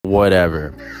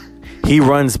Whatever. He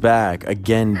runs back,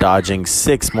 again dodging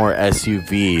 6 more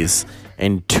SUVs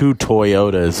and 2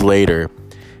 Toyotas later,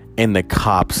 and the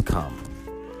cops come.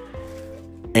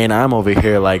 And I'm over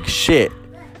here like, shit,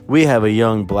 we have a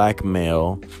young black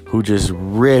male who just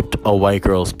ripped a white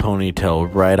girl's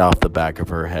ponytail right off the back of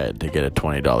her head to get a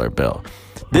 $20 bill.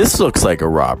 This looks like a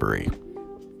robbery.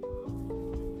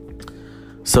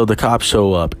 So the cops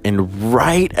show up, and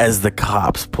right as the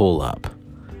cops pull up,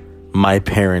 my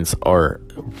parents are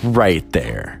right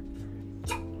there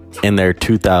in their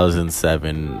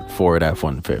 2007 Ford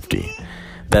F-150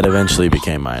 that eventually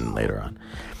became mine later on.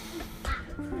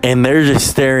 And they're just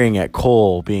staring at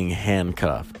Cole being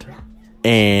handcuffed.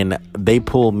 And they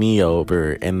pull me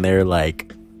over, and they're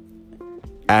like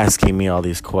asking me all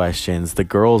these questions. The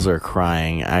girls are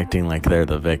crying, acting like they're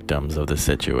the victims of the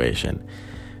situation,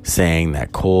 saying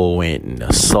that Cole went and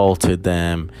assaulted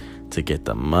them to get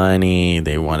the money.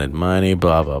 They wanted money,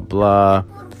 blah, blah, blah.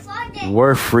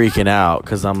 We're freaking out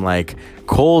because I'm like,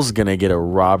 Cole's going to get a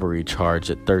robbery charge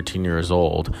at 13 years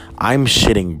old. I'm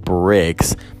shitting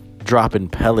bricks, dropping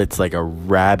pellets like a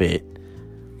rabbit.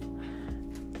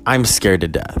 I'm scared to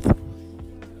death.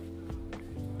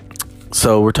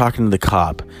 So we're talking to the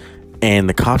cop, and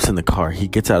the cop's in the car. He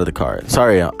gets out of the car.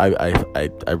 Sorry,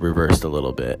 I reversed a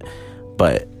little bit,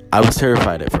 but I was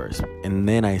terrified at first. And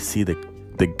then I see the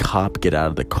cop get out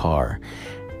of the car,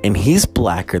 and he's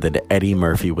blacker than Eddie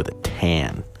Murphy with a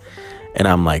tan. And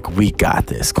I'm like, we got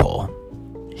this, Cole.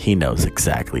 He knows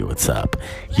exactly what's up.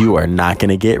 You are not going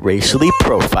to get racially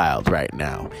profiled right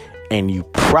now, and you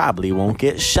probably won't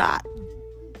get shot.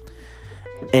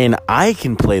 And I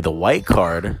can play the white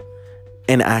card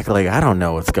and act like I don't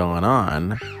know what's going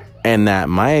on, and that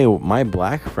my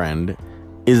black friend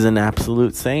is an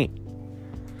absolute saint.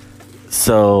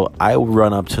 So I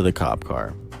run up to the cop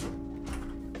car,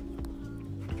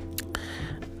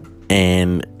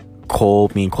 and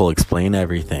me and Cole explain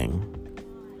everything.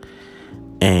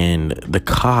 And the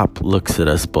cop looks at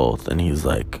us both, and he's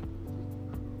like,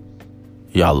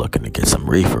 y'all looking to get some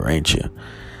reefer, ain't you?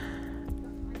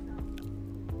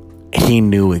 He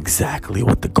knew exactly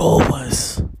what the goal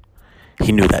was.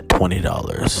 He knew that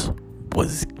 $20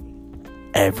 was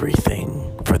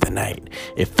everything for the night.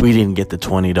 If we didn't get the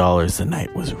 $20, the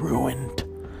night was ruined.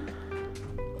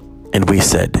 And we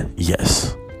said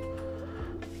yes.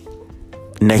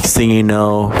 Next thing you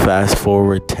know, fast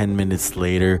forward 10 minutes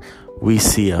later, we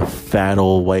see a fat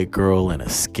old white girl and a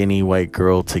skinny white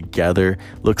girl together.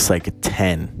 Looks like a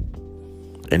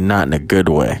 10. And not in a good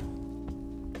way.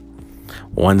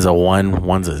 One's a 1,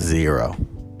 one's a 0.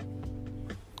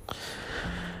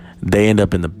 They end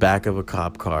up in the back of a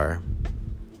cop car.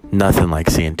 Nothing like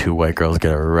seeing 2 white girls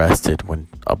get arrested when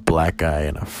a black guy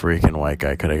and a freaking white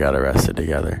guy could have got arrested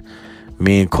together.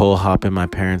 Me and Cole hop in my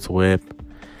parents' whip,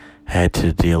 head to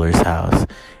the dealer's house,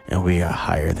 and we got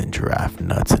higher than giraffe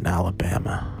nuts in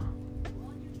Alabama.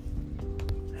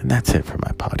 And that's it for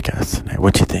my podcast tonight.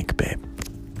 What you think, babe?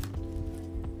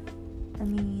 I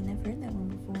mean, I've heard that one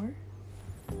before.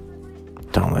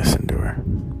 Don't listen to her.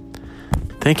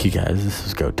 Thank you guys. This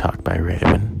was Go Talk by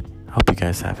Raven. Hope you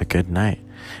guys have a good night.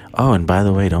 Oh, and by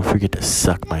the way, don't forget to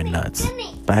suck my nuts.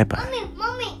 Bye-bye.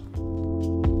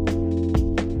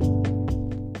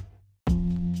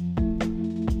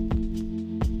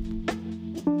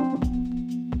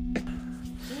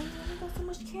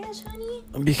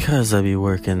 Because I be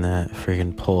working that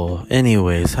friggin' pole.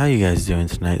 Anyways, how you guys doing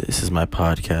tonight? This is my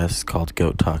podcast. It's called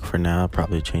Goat Talk for now. I'll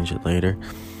probably change it later.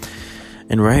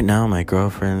 And right now, my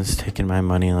girlfriend's taking my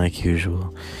money like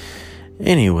usual.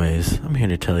 Anyways, I'm here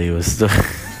to tell you a story.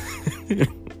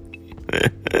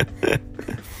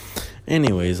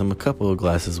 Anyways, I'm a couple of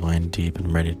glasses of wine deep and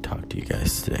I'm ready to talk to you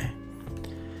guys today.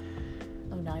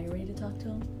 Oh, now you're ready to talk to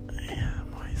him? Yeah,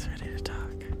 I'm always ready to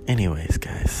talk. Anyways,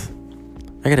 guys,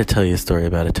 I gotta tell you a story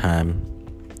about a time.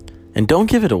 And don't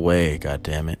give it away,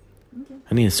 goddammit. Okay.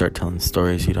 I need to start telling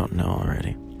stories you don't know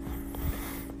already.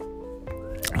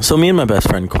 So me and my best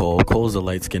friend Cole's a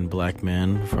light-skinned black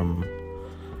man from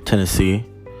Tennessee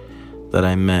that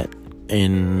I met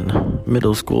in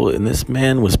middle school. And this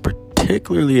man was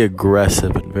particularly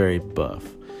aggressive and very buff.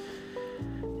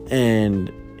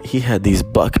 And he had these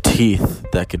buck teeth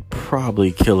that could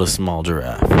probably kill a small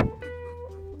giraffe.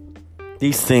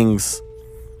 These things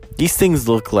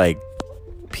look like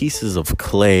pieces of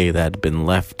clay that had been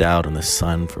left out in the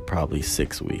sun for probably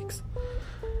 6 weeks.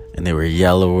 And they were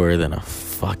yellower than a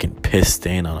fucking piss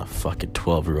stain on a fucking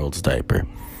 12-year-old's diaper.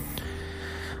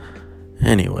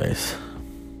 Anyways,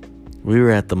 we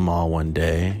were at the mall one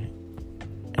day,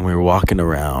 and we were walking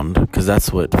around, because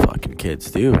that's what fucking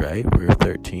kids do, right? We were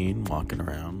 13, walking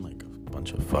around like a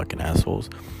bunch of fucking assholes.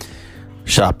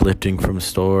 shoplifting from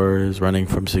stores, running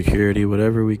from security,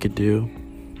 whatever we could do.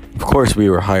 Of course, we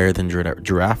were higher than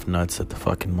giraffe nuts at the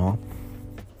fucking mall.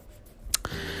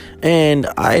 And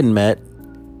I had met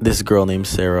this girl named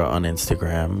Sarah on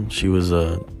Instagram. She was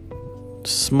a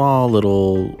small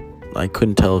little, I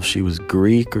couldn't tell if she was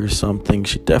Greek or something.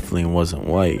 She definitely wasn't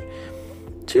white.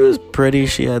 She was pretty.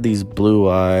 She had these blue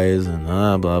eyes and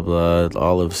blah blah,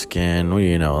 olive skin,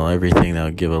 you know, everything that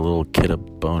would give a little kid a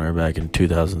boner back in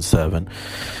 2007.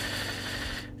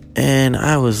 And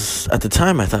at the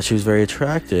time I thought she was very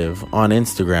attractive on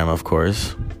Instagram, of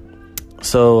course.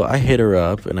 So I hit her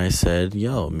up and I said,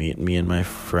 yo, meet me and my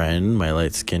friend, my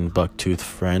light-skinned buck-toothed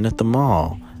friend, at the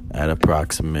mall at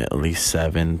approximately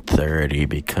 7:30,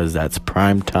 because that's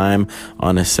prime time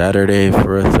on a Saturday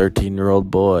for a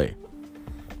 13-year-old boy.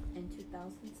 In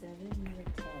 2007, you were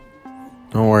 10.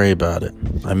 Don't worry about it.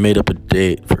 I made up a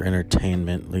date for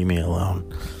entertainment. Leave me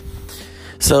alone.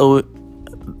 So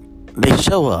they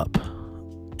show up,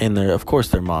 and of course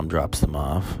their mom drops them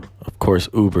off. Of course,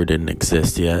 Uber didn't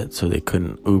exist yet, so they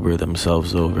couldn't Uber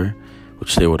themselves over,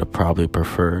 which they would have probably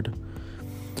preferred.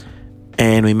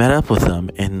 And we met up with them,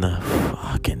 and the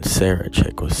fucking Sarah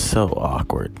chick was so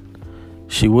awkward.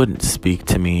 She wouldn't speak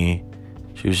to me.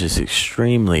 She was just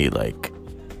extremely, like,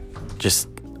 just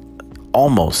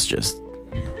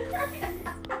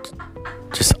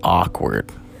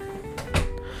awkward.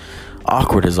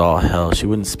 Awkward as all hell. She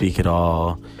wouldn't speak at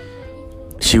all.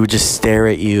 She would just stare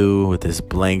at you with this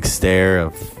blank stare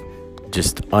of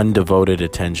just undevoted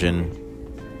attention.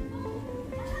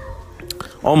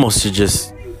 Almost to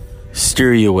just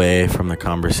steer you away from the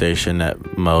conversation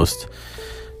at most.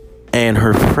 And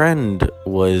her friend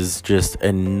was just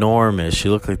enormous. She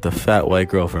looked like the fat white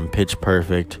girl from Pitch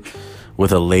Perfect,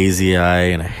 with a lazy eye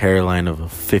and a hairline of a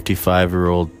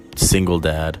 55-year-old single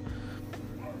dad.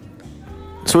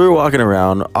 So we were walking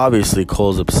around. Obviously,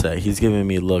 Cole's upset. He's giving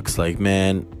me looks like,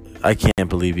 man, I can't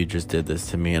believe you just did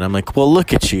this to me. And I'm like, well,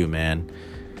 look at you, man.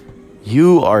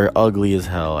 You are ugly as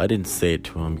hell. I didn't say it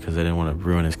to him because I didn't want to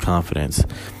ruin his confidence.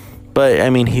 But, I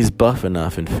mean, he's buff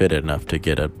enough and fit enough to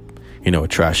get a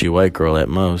trashy white girl at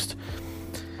most.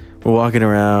 We're walking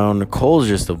around. Cole's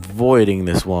just avoiding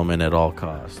this woman at all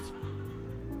costs.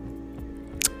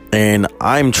 And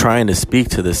I'm trying to speak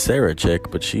to this Sarah chick,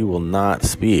 but she will not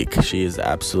speak. She is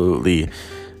absolutely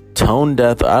tone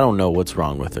deaf. I don't know what's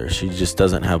wrong with her. She just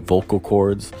doesn't have vocal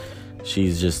cords.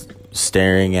 She's just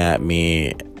staring at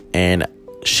me, and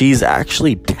she's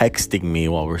actually texting me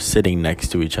while we're sitting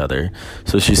next to each other.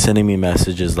 So she's sending me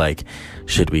messages like,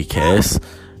 should we kiss?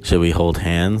 Should we hold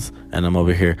hands? And I'm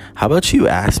over here, how about you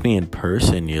ask me in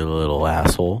person, you little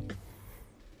asshole?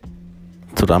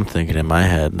 That's what I'm thinking in my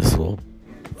head.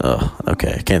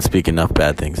 Okay, I can't speak enough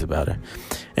bad things about her.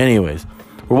 Anyways,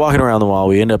 we're walking around the mall.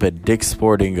 We end up at Dick's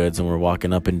Sporting Goods, and we're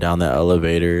walking up and down the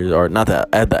elevators, or not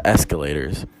at the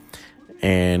escalators.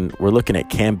 And we're looking at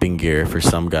camping gear for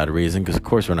some god reason, because of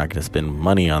course we're not going to spend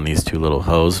money on these two little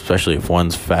hoes, especially if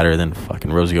one's fatter than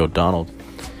fucking Rosie O'Donnell.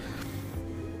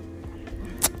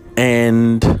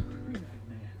 And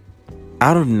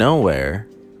out of nowhere,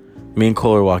 me and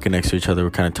Cole are walking next to each other.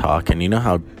 We're kind of talking. You know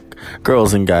how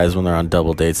girls and guys, when they're on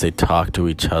double dates, they talk to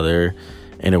each other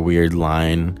in a weird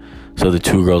line. So the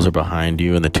two girls are behind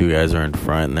you and the two guys are in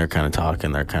front, and they're kind of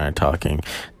talking.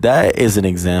 That is an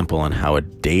example on how a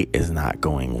date is not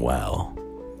going well.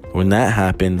 When that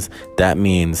happens, that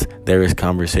means there is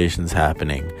conversations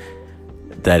happening.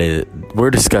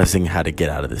 We're discussing how to get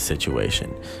out of this situation,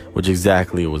 which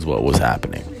exactly was what was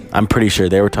happening. I'm pretty sure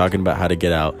they were talking about how to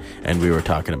get out, and we were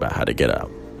talking about how to get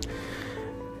out.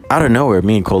 Out of nowhere,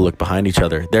 me and Cole look behind each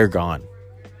other. They're gone.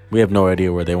 We have no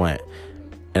idea where they went.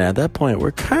 And at that point,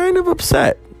 we're kind of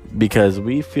upset because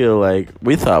we feel like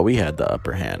we thought we had the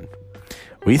upper hand.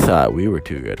 We thought we were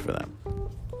too good for them.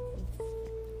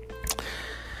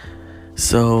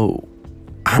 So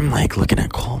I'm like looking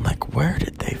at Cole. I'm like, where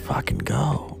did they fucking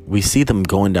go? We see them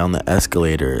going down the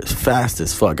escalator as fast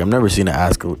as fuck. I've never seen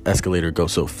an escalator go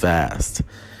so fast.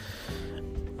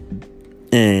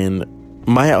 And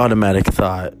my automatic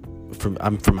thought,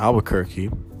 I'm from Albuquerque,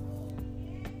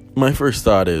 my first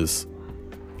thought is,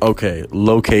 okay,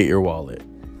 locate your wallet.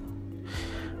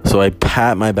 So I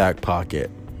pat my back pocket,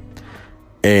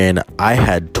 and I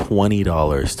had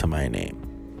 $20 to my name.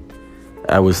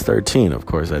 I was 13, of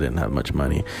course, I didn't have much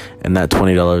money, and that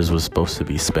 $20 was supposed to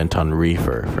be spent on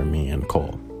reefer for me and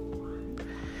Cole.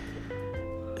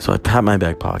 So I pat my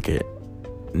back pocket,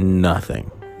 nothing.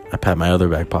 I pat my other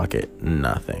back pocket,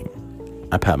 nothing.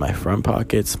 I pat my front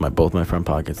pockets, both my front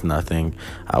pockets, nothing.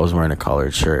 I was wearing a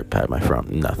collared shirt, pat my front,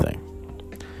 nothing.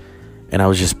 And I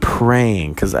was just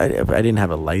praying because I didn't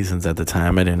have a license at the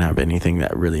time. I didn't have anything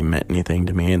that really meant anything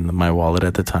to me in my wallet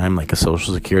at the time, like a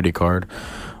social security card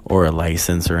or a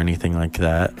license or anything like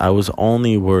that. I was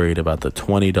only worried about the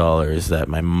 $20 that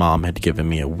my mom had given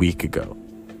me a week ago.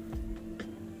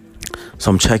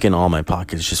 So I'm checking all my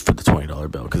pockets just for the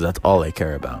 $20 bill because that's all I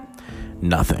care about.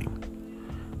 Nothing.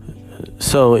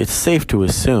 So it's safe to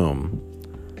assume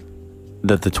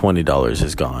that the $20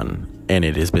 is gone and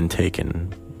it has been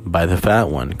taken by the fat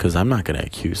one, because I'm not going to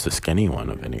accuse the skinny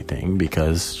one of anything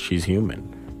because she's human.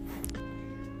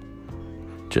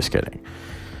 Just kidding.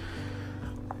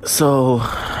 So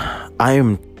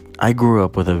I grew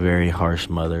up with a very harsh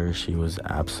mother. She was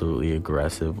absolutely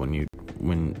aggressive when you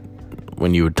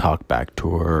would talk back to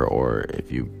her, or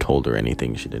if you told her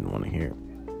anything she didn't want to hear.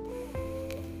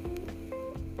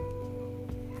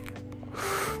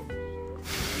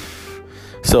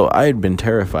 So I had been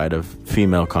terrified of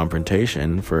female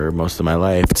confrontation for most of my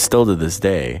life. Still to this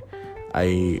day,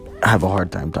 I have a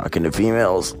hard time talking to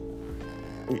females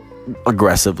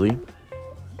aggressively.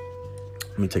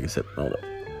 Let me take a sip. Hold up.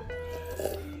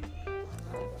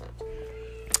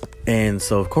 And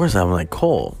so, of course, I'm like,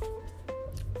 Cole,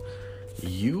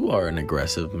 you are an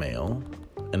aggressive male,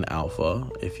 an alpha,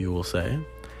 if you will say.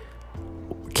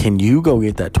 Can you go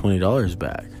get that $20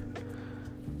 back?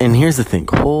 And here's the thing,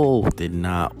 Cole did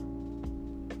not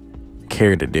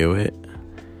care to do it.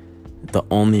 The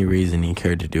only reason he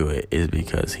cared to do it is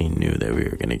because he knew that we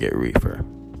were going to get reefer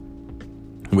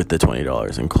with the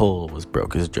 $20. And Cole was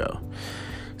broke as Joe.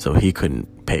 So he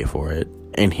couldn't pay for it.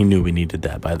 And he knew we needed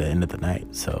that by the end of the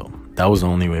night. So that was the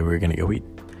only way we were going to get weed.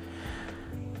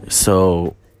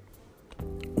 So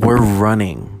we're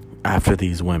running after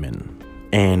these women.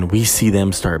 And we see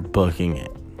them start booking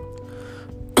it.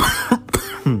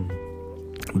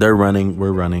 They're running,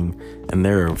 we're running, and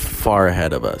they're far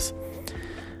ahead of us.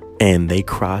 And they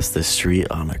cross the street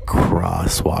on a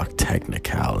crosswalk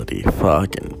technicality.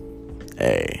 Fucking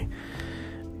A.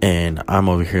 And I'm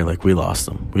over here like, we lost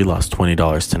them. We lost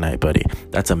 $20 tonight, buddy.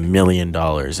 That's $1 million in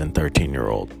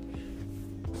 13-year-old.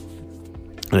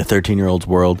 In a 13-year-old's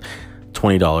world,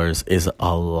 $20 is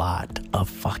a lot of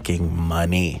fucking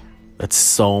money. That's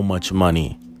so much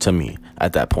money to me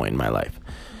at that point in my life.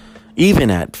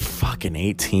 Even at fucking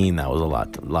 18, that was a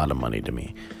lot of money to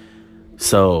me.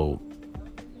 So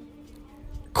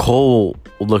Cole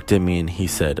looked at me and he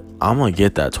said, I'm gonna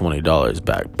get that $20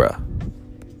 back, bruh,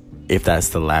 if that's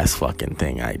the last fucking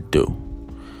thing I do.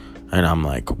 And I'm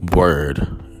like, word,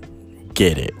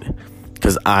 get it,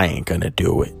 because I ain't gonna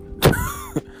do it.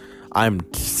 I'm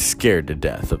scared to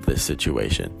death of this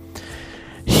situation.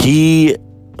 He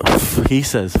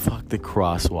says, fuck the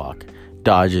crosswalk.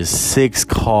 Dodges 6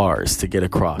 cars to get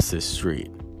across this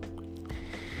street.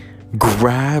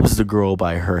 Grabs the girl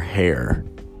by her hair.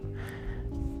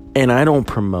 And I don't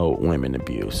promote women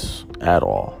abuse at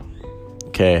all.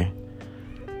 Okay?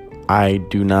 I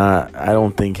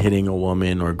don't think hitting a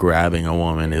woman or grabbing a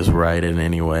woman is right in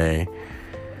any way.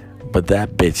 But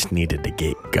that bitch needed to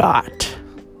get got.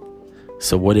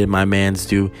 So what did my mans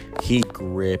do? He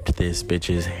gripped this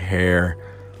bitch's hair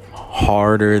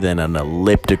harder than an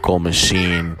elliptical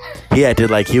machine. He acted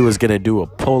like he was gonna do a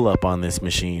pull-up on this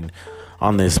machine,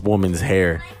 on this woman's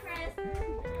hair.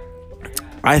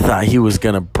 I thought he was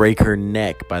gonna break her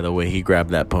neck by the way he grabbed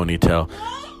that ponytail.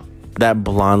 That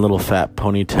blonde little fat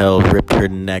ponytail ripped her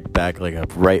neck back like a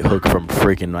right hook from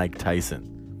freaking Mike Tyson.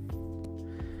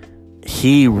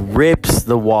 He rips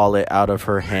the wallet out of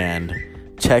her hand,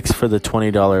 checks for the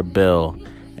 $20 bill,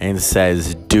 and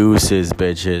says, deuces,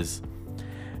 bitches.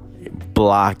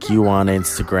 Block you on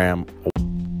Instagram.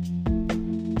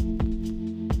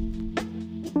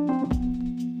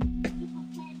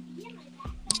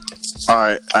 All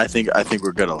right, I think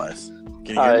we're good, Elias.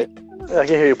 Can you hear me? I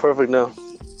can hear you perfect now.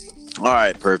 All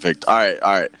right, perfect. All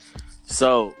right.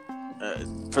 So,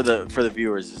 for the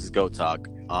viewers, this is Go Talk.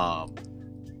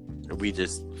 We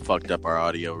just fucked up our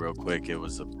audio real quick. It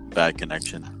was a bad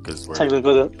connection because we're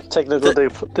technical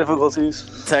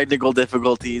difficulties. Technical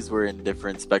difficulties. We're in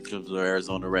different spectrums of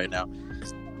Arizona right now.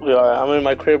 We are. I'm in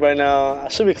my crib right now. I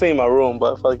should be cleaning my room,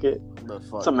 but fuck it.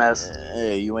 It's a mess.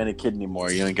 Hey, you ain't a kid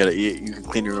anymore. You ain't gotta. You can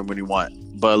clean your room when you want.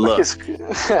 But look,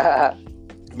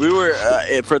 we were.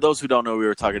 For those who don't know, we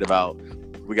were talking about.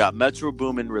 We got Metro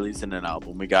Boomin releasing an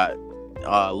album. We got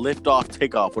Lift Off,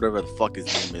 Take Off, whatever the fuck his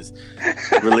name is.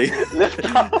 Really? Lift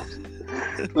Off.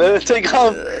 Let it take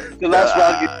off. The last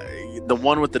rocket. The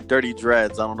one with the dirty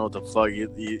dreads. I don't know what the fuck.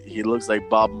 He looks like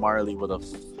Bob Marley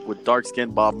with dark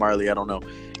skin. Bob Marley. I don't know.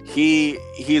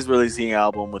 He's releasing an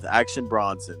album with Action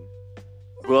Bronson.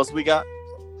 Who else we got?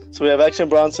 So we have Action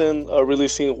Bronson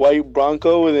releasing White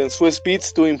Bronco, and then Swiss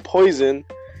Beats doing Poison.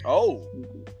 Oh.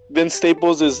 Vince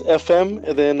Staples is FM,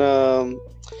 and then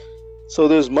so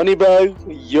there's Moneybag,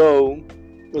 Yo,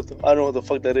 I don't know what the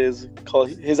fuck that is.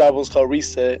 His album's called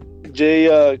Reset.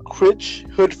 Jay Critch,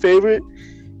 Hood Favorite,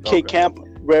 K Camp,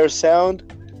 Rare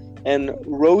Sound, and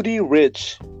Roddy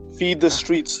Rich, Feed the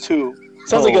Streets 2.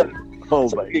 Sounds like a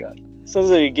sounds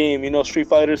like a game, Street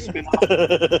Fighter spin.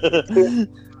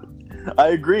 I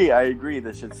agree.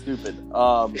 This shit's stupid.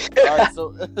 All right,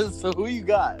 so who you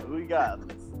got?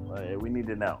 We need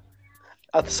to know.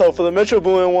 So for the Metro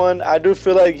Boomin one, I do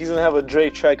feel like he's gonna have a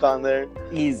Drake track on there.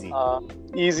 Easy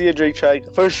A Drake track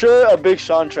for sure. A Big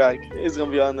Sean track is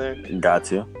gonna be on there. Got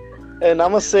to. And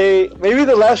I'm gonna say maybe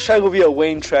the last track will be a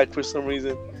Wayne track for some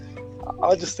reason.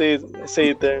 I'll just say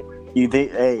it there. You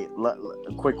think? Hey,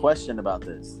 a quick question about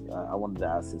this. I wanted to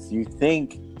ask this. You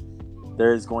think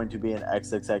there is going to be an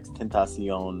XXX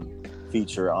Tentacion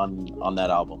feature on that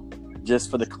album,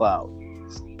 just for the clout?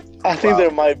 I think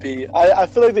there might be. I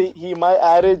feel like he might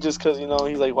add it just because he's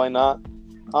like, why not?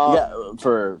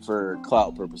 For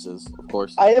clout purposes, of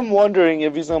course. I am wondering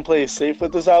if he's gonna play it safe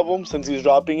with this album since he's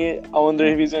dropping it. I wonder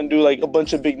if he's gonna do like a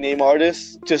bunch of big name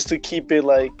artists just to keep it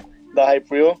like the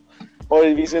hype real, or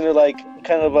if he's gonna like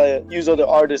kind of use other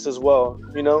artists as well.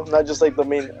 Not just like the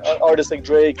main artists like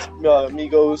Drake,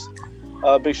 Migos,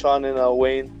 Big Sean, and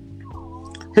Wayne.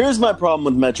 Here's my problem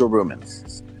with Metro Boomin.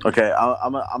 Okay,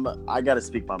 I gotta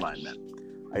speak my mind, man.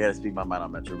 I gotta speak my mind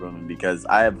on Metro Boomin because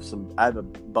I have a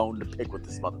bone to pick with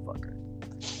this motherfucker.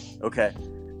 Okay,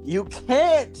 you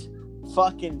can't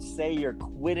fucking say you're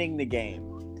quitting the game.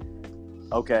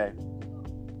 Okay,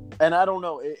 and I don't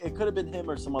know. It could have been him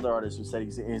or some other artist who said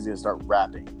he's gonna start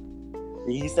rapping.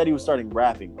 He said he was starting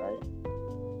rapping, right?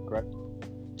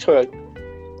 Correct.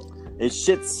 His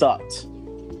shit sucked.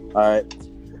 All right.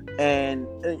 And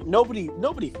nobody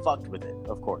fucked with it,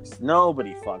 of course.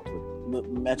 Nobody fucked with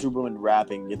Metro Boomin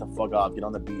rapping. Get the fuck off. Get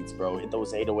on the beats, bro. Hit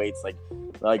those 808s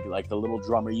like the little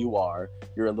drummer you are.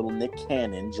 You're a little Nick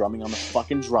Cannon drumming on the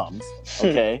fucking drums.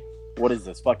 Okay? What is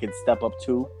this? Fucking Step Up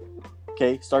 2?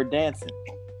 Okay? Start dancing.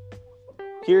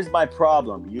 Here's my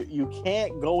problem. You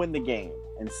can't go in the game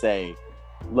and say,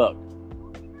 look,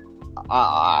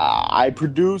 I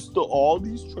produced all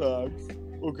these tracks.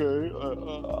 Okay,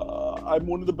 I'm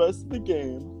one of the best in the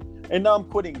game, and now I'm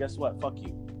quitting. Guess what? Fuck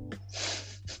you.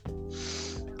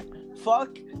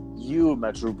 Fuck you,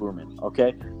 Metro Boomin.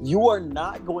 Okay, you are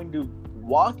not going to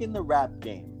walk in the rap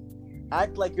game,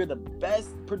 act like you're the best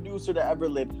producer to ever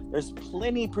live. There's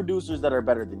plenty of producers that are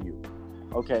better than you.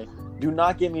 Okay, do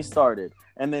not get me started,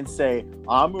 and then say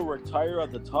I'm gonna retire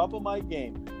at the top of my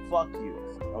game. Fuck you.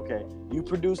 Okay, you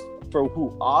produced for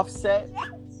who? Offset,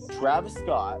 Travis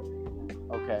Scott.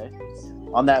 Okay,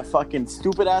 on that fucking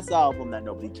stupid ass album that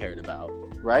nobody cared about,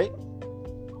 right?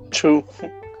 True.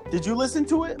 Did you listen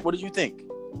to it? What did you think?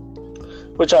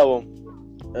 Which album?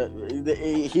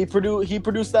 He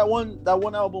produced that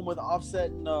one album with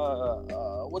Offset and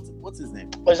what's his name?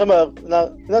 You're talking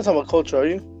about Culture, are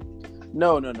you?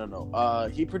 No.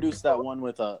 He produced that one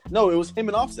with no, it was him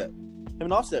and Offset. Him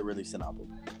and Offset released an album.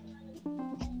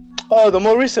 Oh, the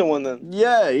more recent one then.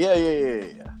 Yeah.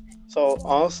 So,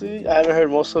 honestly, I haven't heard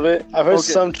most of it. I've heard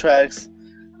some tracks.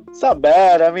 It's not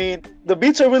bad. I mean, the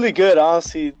beats are really good,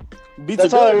 honestly.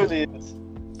 That's all it really is.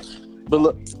 But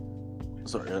look...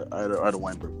 Sorry, I had a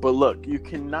whimper. But look, you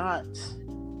cannot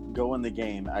go in the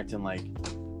game acting like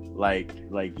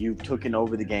you've taken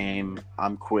over the game,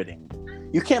 I'm quitting.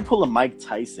 You can't pull a Mike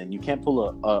Tyson. You can't pull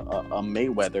a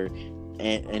Mayweather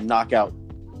and knock out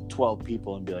 12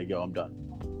 people and be like, yo, I'm done.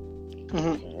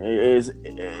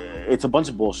 Mm-hmm. It's a bunch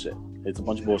of bullshit.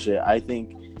 I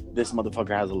think this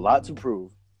motherfucker has a lot to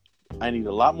prove. I need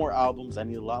a lot more albums. I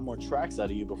need a lot more tracks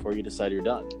out of you before you decide you're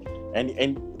done.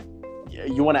 And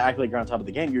you want to act like you're on top of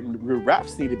the game. Your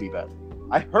raps need to be better.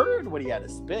 I heard what he had to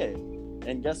spit,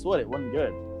 and guess what? It wasn't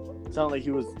good. It sounded like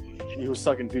he was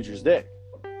sucking Future's dick.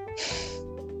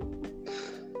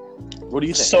 What do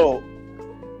you think? So,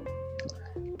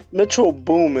 Metro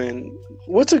Boomin,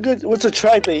 what's a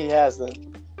track that he has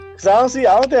then? Because honestly,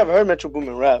 I don't think I've heard Metro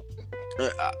Boomin rap.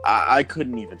 I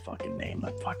couldn't even fucking name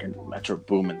a fucking Metro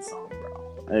Boomin song,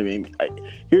 bro. I mean,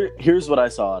 here's what I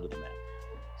saw out of the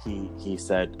man. He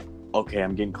said, okay,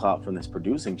 I'm getting clout from this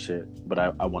producing shit, but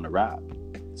I want to rap.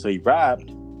 So he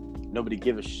rapped. Nobody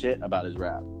gave a shit about his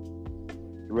rap.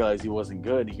 He realized he wasn't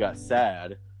good. He got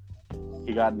sad.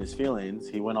 He got in his feelings.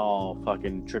 He went all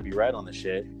fucking trippy red on the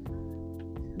shit.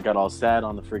 Got all sad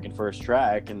on the freaking first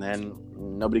track, and then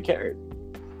nobody cared.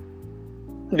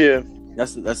 Yeah.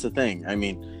 That's the thing. I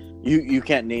mean, You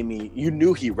can't name me. You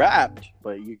knew he rapped,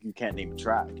 but you can't name a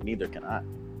track. Neither can I.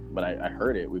 But I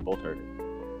heard it. We both heard it.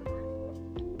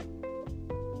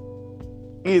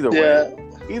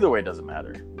 Either way doesn't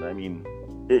matter. I mean,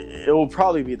 it will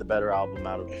probably be the better album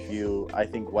out of the few. I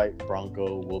think White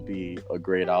Bronco will be a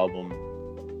great album.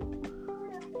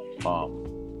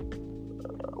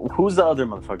 Who's the other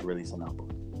motherfucker releasing an album?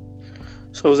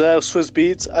 So is that Swiss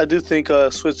Beats? I do think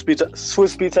Swiss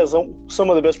Beats has some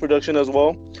of the best production as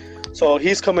well. So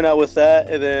he's coming out with that,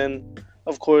 and then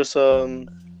of course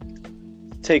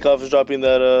Takeoff is dropping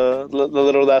that the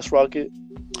Little Last Rocket.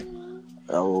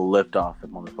 I'll lift off the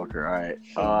motherfucker.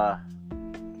 All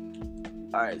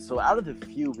right. So out of the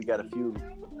few, we got a few.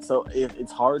 So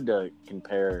it's hard to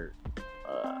compare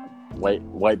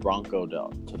White Bronco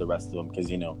to the rest of them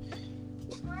because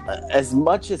as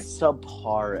much as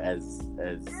subpar as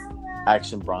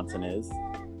Action Bronson is,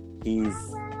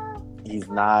 he's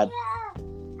not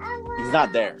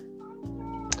there.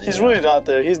 He's really not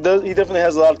there. He definitely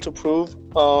has a lot to prove.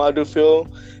 I do feel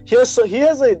he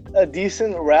has a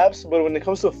decent raps, but when it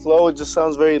comes to flow, it just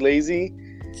sounds very lazy.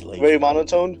 Very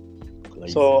monotone.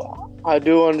 Lazy. So I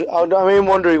am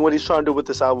wondering what he's trying to do with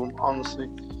this album. Honestly,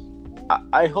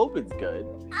 I hope it's good.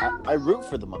 I root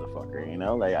for the motherfucker.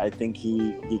 Like I think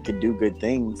he could do good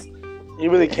things. He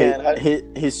really can.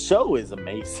 His show is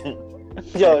amazing.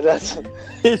 Yo,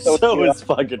 his show is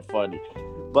fucking funny.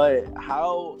 But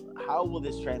how will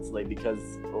this translate? Because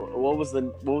what was the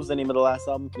name of the last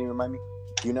album? Can you remind me?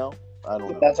 Do you know? I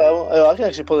don't know. Last album? I can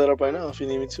actually pull it up right now if you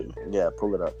need me to. Yeah,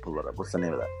 pull it up. What's the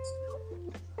name of that?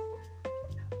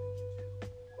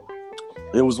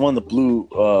 It was one of the blue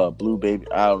baby.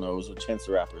 I don't know. It was with Chance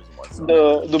the Rapper.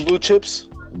 The Blue Chips.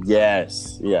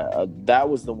 Yes, yeah, that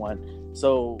was the one.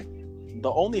 So the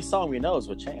only song we know is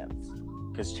with Chance,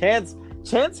 because Chance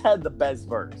had the best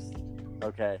verse.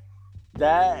 Okay,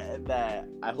 that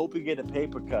I hope you get a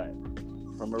paper cut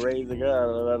from a razor.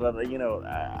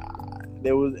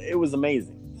 It was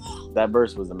amazing. That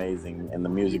verse was amazing, and the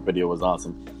music video was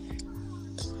awesome.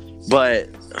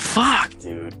 But fuck,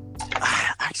 dude.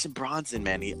 Action Bronson,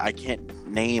 man, I can't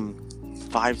name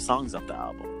 5 songs off the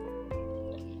album.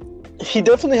 He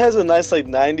definitely has a nice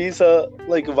 90s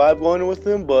vibe going with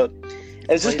him, but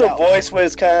it's just the voice where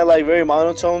it's kind of very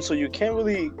monotone, so you can't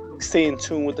really stay in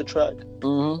tune with the track.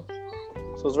 Mm-hmm.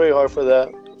 So it's very hard for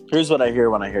that. Here's what I hear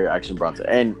when I hear Action Bronson,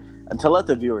 and to let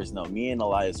the viewers know, me and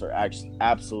Elias are actually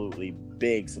absolutely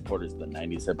big supporters of the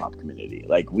 90s hip hop community.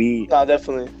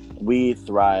 Definitely. We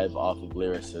thrive off of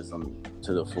lyricism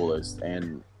to the fullest,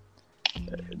 and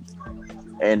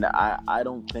I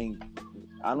don't think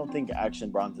Action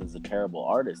Bronson's a terrible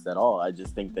artist at all. I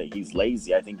just think that he's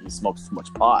lazy. I think he smokes too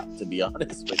much pot, to be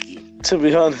honest with you. To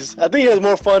be honest, I think he has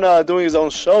more fun doing his own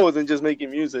shows than just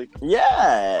making music.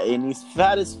 Yeah, and he's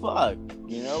fat as fuck.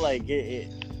 He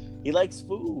likes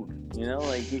food. He's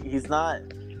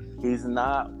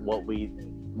not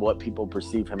what people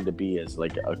perceive him to be as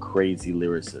a crazy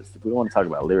lyricist. If we want to talk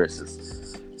about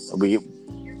lyricists,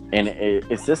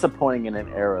 it's disappointing in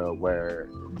an era where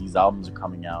these albums are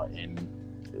coming out and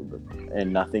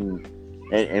nothing,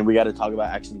 and we got to talk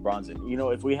about Action Bronson.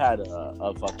 If we had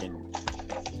a fucking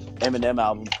Eminem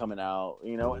album coming out,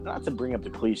 not to bring up the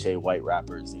cliche white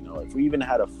rappers, if we even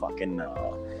had a fucking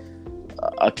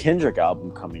a Kendrick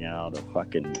album coming out, a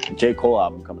fucking J. Cole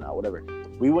album coming out, whatever,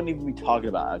 we wouldn't even be talking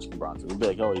about Action Bronson. We'd be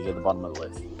like, oh, he's at the bottom of the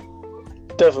list.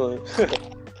 Definitely.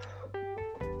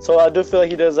 So I do feel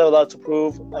like he does have a lot to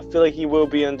prove. I feel like he will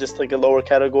be in just a lower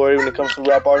category when it comes to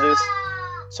rap artists.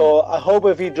 So I hope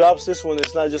if he drops this one,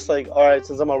 it's not just all right,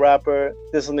 since I'm a rapper,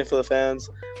 this is something for the fans.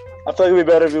 I feel like it'd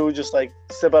be better if he would just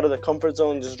step out of the comfort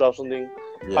zone and just drop something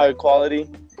higher quality.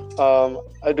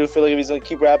 I do feel like if he's gonna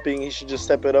keep rapping, he should just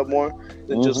step it up more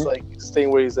than just staying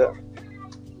where he's at.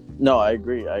 No, I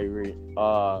agree.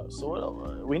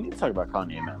 So we need to talk about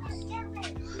Kanye, man.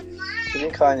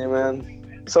 Kanye,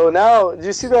 man. So now, did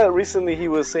you see that recently he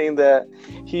was saying that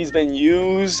he's been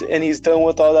used and he's done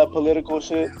with all that political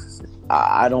shit?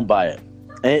 I don't buy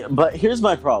it. But here's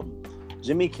my problem.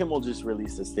 Jimmy Kimmel just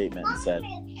released a statement and said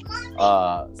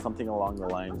something along the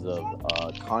lines of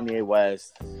Kanye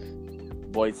West,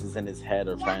 voices in his head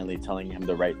are finally telling him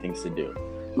the right things to do.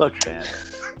 Look, man,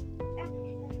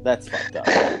 that's fucked up.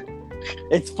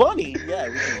 It's funny. Yeah,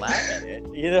 we can laugh at it.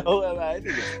 I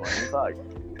think it's funny.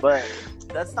 But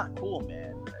that's not cool, man.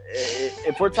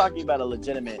 If we're talking about a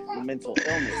legitimate mental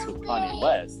illness with Kanye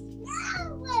West,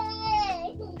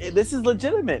 this is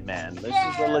legitimate, man. This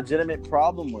is a legitimate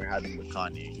problem we're having with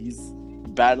Kanye. He's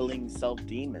battling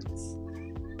self-demons.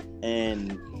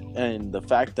 And the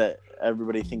fact that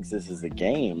everybody thinks this is a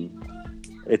game,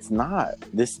 It's not.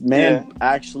 This man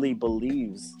actually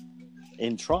believes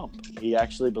in Trump. He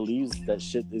actually believes that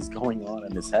shit is going on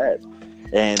in his head.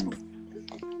 And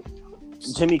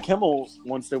Jimmy Kimmel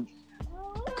wants to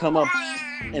come up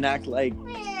and act like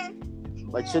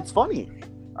shit's funny.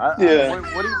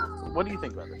 What do you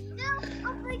think about it?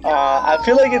 I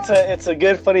feel like it's a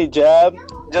good funny jab,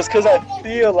 just because I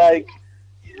feel like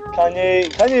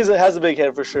Kanye has a big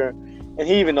head for sure, and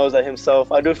he even knows that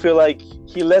himself. I do feel like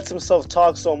he lets himself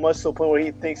talk so much to the point where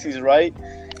he thinks he's right,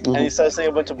 and he starts saying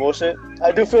a bunch of bullshit.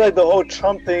 I do feel like the whole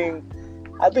Trump thing,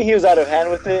 I think he was out of hand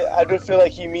with it. I do feel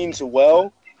like he means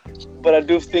well, but I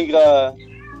do think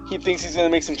he thinks he's gonna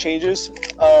make some changes.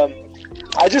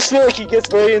 I just feel like he gets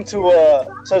very into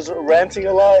starts ranting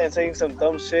a lot and saying some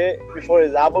dumb shit before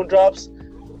his album drops,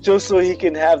 just so he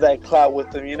can have that clout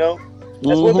with him. You know,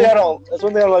 that's one thing I don't. That's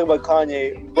one thing I don't like about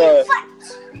Kanye. But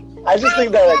I just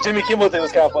think that Jimmy Kimmel thing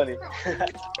was kind of funny.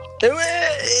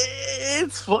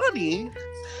 It's funny,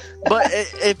 but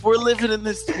if we're living in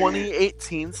this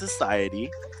 2018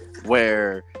 society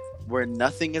where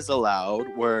nothing is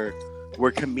allowed, where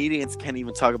comedians can't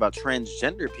even talk about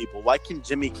transgender people, why can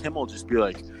Jimmy Kimmel just be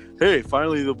like, hey,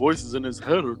 finally the voices in his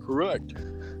head are correct?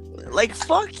 Like,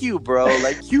 fuck you, bro.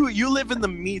 Like, you live in the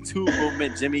Me Too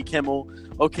movement, Jimmy Kimmel.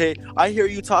 Okay, I hear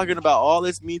you talking about all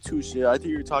this Me Too shit. I think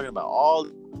you're talking about all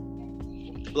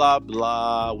blah,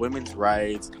 blah, women's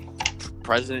rights,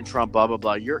 President Trump, blah, blah,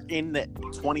 blah. You're in the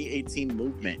 2018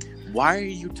 movement. Why are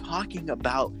you talking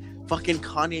about fucking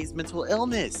Kanye's mental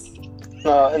illness?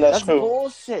 And that's true.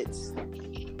 Bullshit.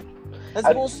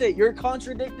 That's bullshit. You're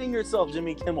contradicting yourself,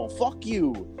 Jimmy Kimmel. Fuck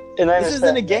you. And this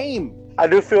isn't a game. I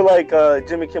do feel like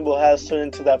Jimmy Kimmel has turned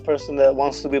into that person that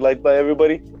wants to be liked by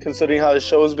everybody, considering how his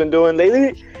show has been doing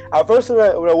lately. At first, when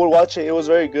I would watch it, it was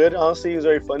very good. Honestly, he was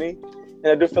very funny. And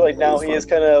I do feel like now he is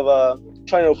kind of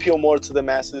trying to appeal more to the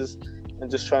masses and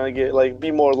just trying to get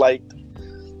be more liked.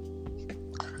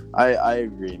 I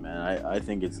agree, man. I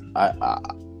think it's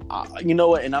you know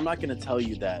what? And I'm not gonna tell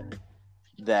you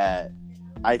that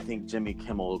I think Jimmy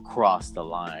Kimmel crossed the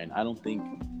line. I don't think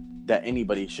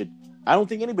anybody's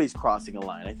crossing a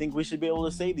line. I think we should be able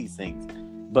to say these things.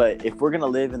 But if we're gonna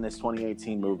live in this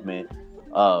 2018 movement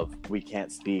of we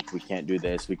can't speak, we can't do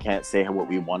this, we can't say what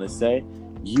we want to say,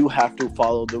 you have to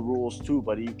follow the rules too,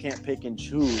 buddy. You can't pick and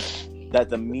choose that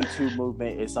the Me Too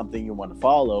movement is something you want to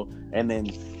follow, and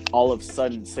then all of a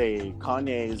sudden say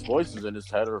Kanye's voices in his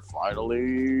head are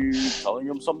finally telling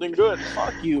him something good.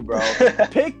 Fuck you, bro.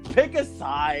 Pick a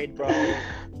side, bro.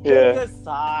 Pick a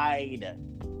side.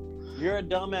 You're a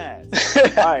dumbass.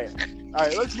 All right.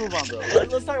 Let's move on, bro.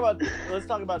 Let's talk about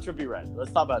Trippie Redd.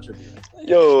 Let's talk about Trippie Redd.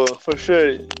 Yo, for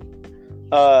sure.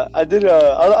 I did.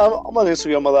 I'm on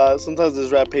Instagram a lot. Sometimes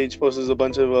this rap page posts a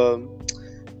bunch of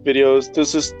videos.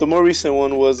 The more recent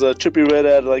one was Trippie Redd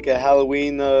at a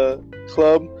Halloween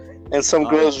club, and some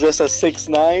girls dressed as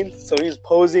 6ix9ine. So he's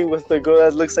posing with the girl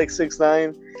that looks like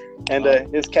 6ix9ine, and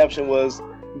his caption was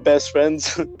 "best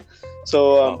friends."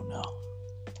 So oh no,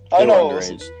 I know.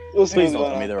 Please don't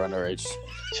tell me they're underage.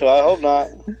 Sure, I hope not.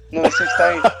 Another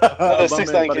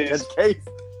 6ix9ine case.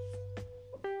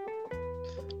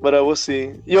 But we'll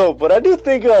see. Yo, but I do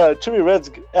think Trippie Redd's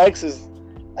ex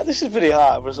I think she's pretty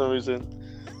hot for some reason.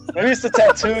 Maybe it's the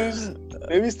tattoos.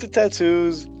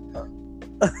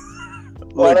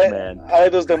 Look, man. I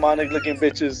had those demonic looking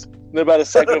bitches. They're about to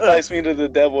sacrifice me to the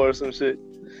devil or some shit.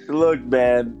 Look,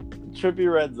 man.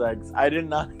 Trippie Redd's ex. I did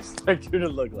not expect her to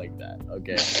look like that.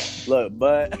 Okay. Look,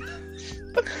 but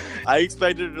I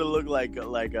expected her to look like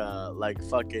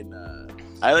fucking.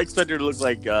 I expected her to look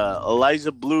like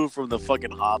Elijah Blue from the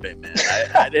fucking Hobbit, man.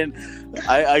 I didn't.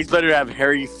 I expected her to have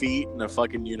hairy feet and a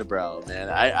fucking unibrow, man.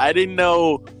 I didn't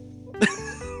know.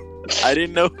 I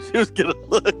didn't know she was gonna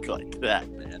look like that,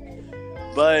 man.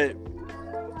 But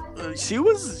she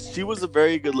was a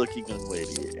very good looking young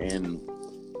lady, and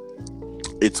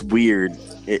it's weird.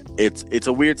 It's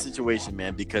a weird situation,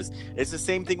 man, because it's the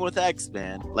same thing with X,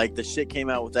 man. Like the shit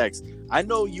came out with X. I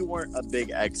know you weren't a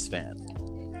big X fan.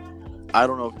 I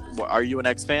don't know. Are you an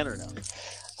X fan or no?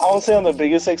 I won't say I'm the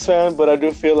biggest X fan, but I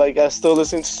do feel like I still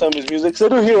listen to some of his music. So I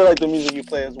do hear the music you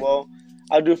play as well.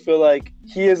 I do feel like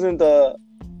he isn't the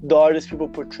artist people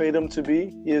portrayed him to be.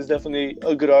 He is definitely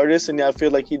a good artist, and I feel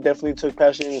like he definitely took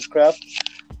passion in his craft.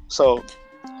 So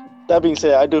that being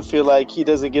said, I do feel like he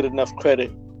doesn't get enough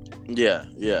credit. Yeah,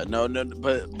 no,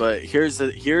 but here's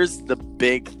the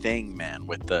big thing, man,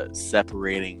 with the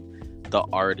separating the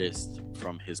artist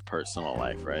from his personal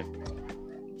life, right?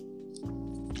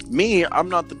 Me, I'm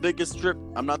not the biggest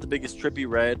Trippie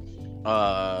Redd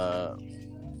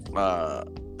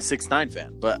 6ix9ine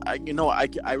fan, but I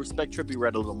respect Trippie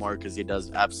Redd a little more because he does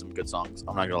have some good songs.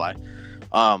 I'm not gonna lie.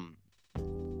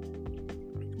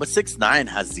 But 6ix9ine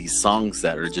has these songs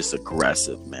that are just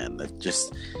aggressive, man. That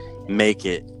just make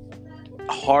it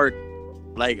hard.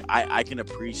 Like I can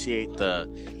appreciate the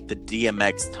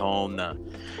DMX tone. The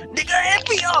nigga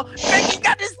NPO, nigga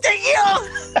got this thing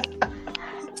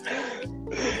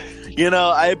here.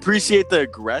 I appreciate the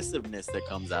aggressiveness that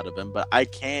comes out of him, but I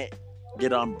can't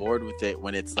get on board with it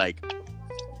when it's like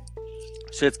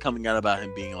shit's coming out about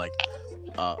him being like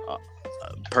a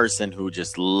person who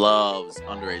just loves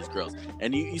underage girls.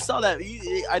 And you saw that.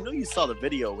 I know you saw the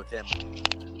video with him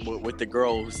with the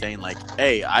girl who's saying like,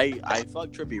 "Hey, I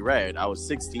fucked Trippie Redd. I was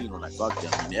 16 when I fucked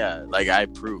him. And yeah, like I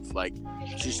have proof. Like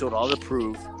she showed all the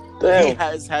proof. Damn. He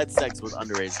has had sex with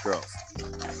underage girls."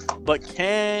 But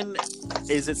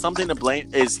is it something to blame?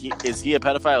 Is he a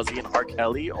pedophile? Is he an R.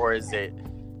 Kelly, or is it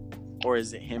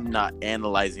him not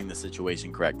analyzing the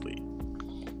situation correctly?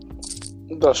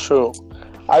 That's true.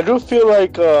 I do feel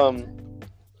like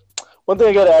one thing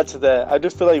I gotta add to that. I do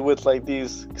feel like with like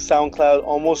these SoundCloud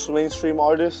almost mainstream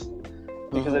artists,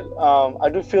 because I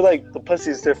do feel like the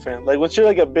pussy is different. Like once you're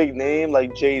like a big name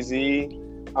like Jay-Z,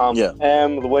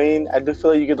 Wayne, I do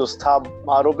feel like you get those top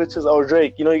model bitches, or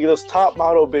Drake. You get those top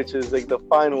model bitches, like the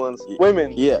fine ones,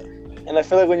 women. Yeah. And I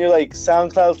feel like when you're like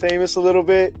SoundCloud famous a little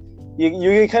bit, you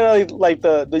get kind of like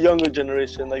the younger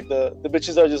generation, like the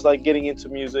bitches are just like getting into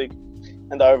music,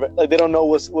 and are like they don't know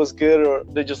what's good, or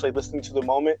they're just like listening to the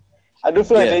moment. I do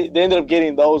feel like they ended up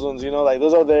getting those ones, like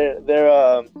those are their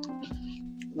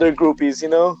groupies,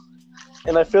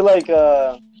 and I feel like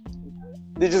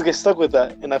they just get stuck with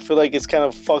that, and I feel like it's kind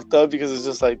of fucked up because it's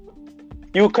just like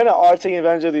you kind of are taking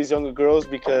advantage of these younger girls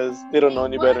because they don't know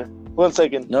any better. 1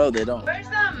 second. No, they don't. Where's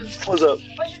What's up?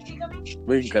 When's your tea coming?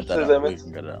 We can cut that out. We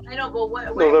can cut it out. I know, but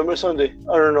what? November, Sunday.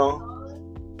 I don't know.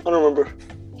 I don't remember.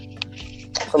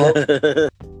 Hello?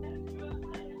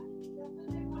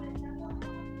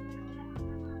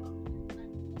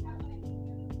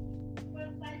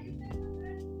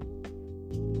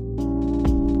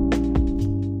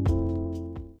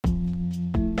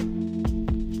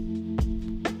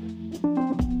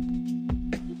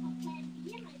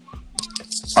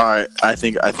 All right, I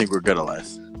think we're good,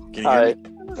 Elias. Can you All hear right.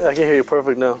 me? I can hear you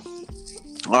perfect now.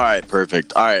 All right,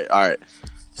 perfect. All right.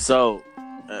 So,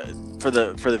 for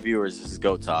the viewers, this is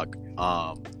Go Talk.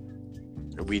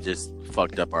 We just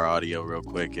fucked up our audio real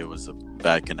quick. It was a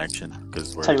bad connection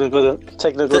because we're Technical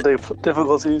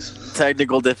difficulties.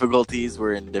 technical difficulties.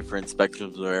 We're in different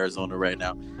spectrums of Arizona right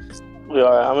now. We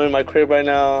are. I'm in my crib right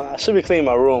now. I should be cleaning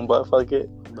my room, but fuck it.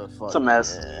 But fuck, It's a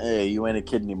mess. Hey, you ain't a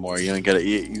kid anymore. You ain't gotta.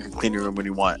 You can clean your room when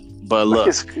you want. But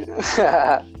look,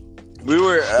 we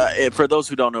were for those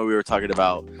who don't know, we were talking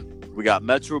about. We got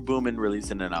Metro Boomin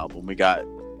releasing an album. We got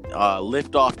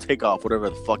Lift Off, Take Off, whatever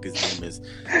the fuck his name is.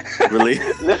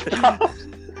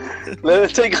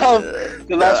 Let's take off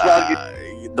the last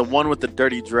rocket. The one with the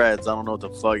dirty dreads. I don't know what the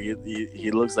fuck.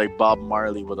 He looks like Bob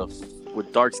Marley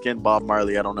with dark skin. Bob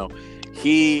Marley. I don't know.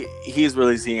 He's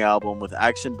releasing an album with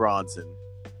Action Bronson.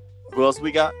 Who else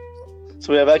we got?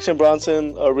 So we have Action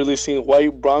Bronson releasing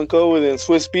White Bronco, and then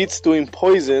Swiss Beats doing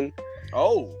Poison.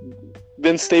 Oh,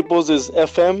 Vince Staples is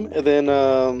FM, and then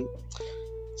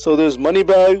so there's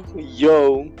Moneybag,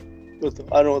 Yo,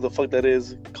 I don't know what the fuck that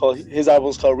is. His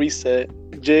album's called Reset.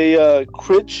 Jay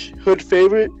Critch, Hood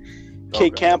Favorite, K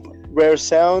Camp, Rare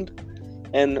Sound,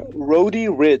 and Roddy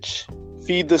Rich,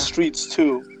 Feed the Streets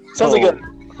 2. Sounds like my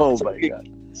god.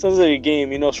 Sounds like a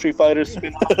game, Street Fighter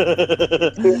spin-off.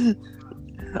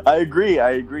 I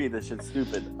agree. This shit's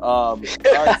stupid. All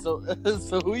right, so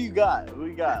who you got?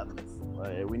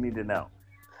 We need to know.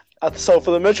 So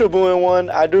for the Metro Boomin one,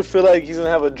 I do feel like he's gonna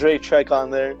have a Drake track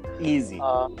on there. Easy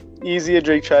A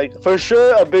Drake track for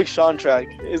sure. A Big Sean track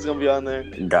is gonna be on there.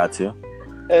 Got to.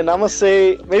 And I'm gonna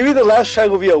say maybe the last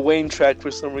track will be a Wayne track for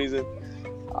some reason.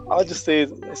 I'll just say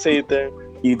it there.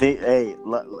 You think? Hey,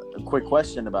 a quick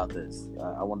question about this.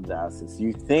 I wanted to ask this.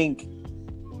 You think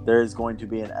there's going to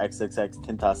be an XXX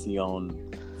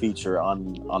Tentacion feature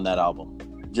on that album,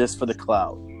 just for the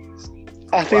clout?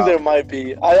 I think there might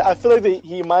be. I feel like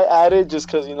he might add it just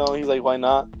because he's like, why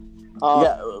not?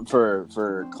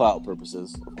 For clout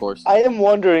purposes, of course. I am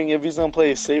wondering if he's gonna play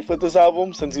it safe with this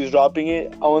album since he's dropping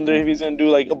it. I wonder if he's gonna do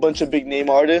like a bunch of big name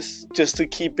artists just to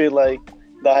keep it like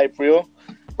the hype real,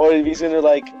 or if he's gonna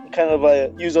like kind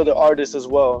of use other artists as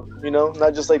well.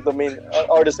 Not just like the main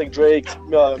artists like Drake,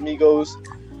 Migos,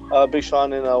 Big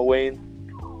Sean, and Wayne.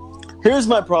 Here's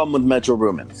my problem with Metro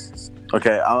Boomin.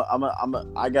 Okay,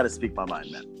 I gotta speak my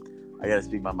mind, man. I gotta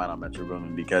speak my mind on Metro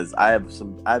Boomin because I have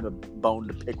a bone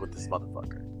to pick with this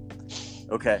motherfucker.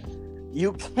 Okay,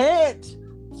 you can't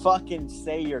fucking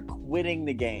say you're quitting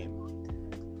the game.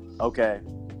 Okay,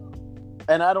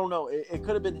 and I don't know. It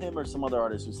could have been him or some other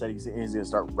artist who said he's gonna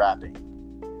start rapping.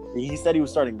 He said he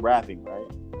was starting rapping, right?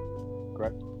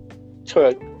 Correct.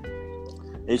 Correct.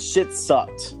 His shit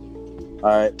sucked. All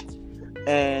right,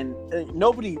 and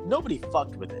nobody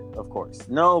fucked with it. Of course,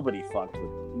 nobody fucked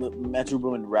with Metro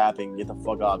Boomin rapping. Get the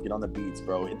fuck off. Get on the beats,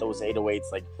 bro. Hit those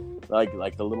 808s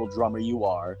like the little drummer you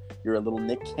are. You're a little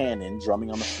Nick Cannon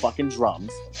drumming on the fucking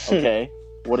drums. Okay,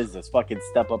 what is this? Fucking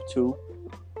Step Up 2?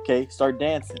 Okay, start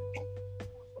dancing.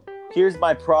 Here's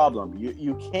my problem.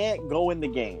 You can't go in the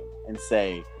game and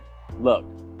say, look,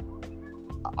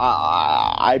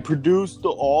 I produced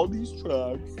all these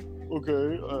tracks.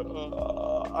 Okay,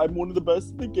 I'm one of the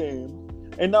best in the game,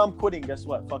 and now I'm quitting. Guess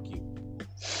what? Fuck you.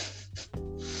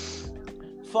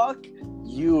 Fuck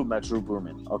you, Metro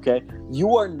Boomin. Okay,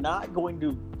 you are not going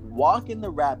to walk in the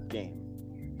rap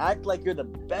game, act like you're the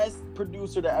best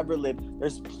producer to ever live.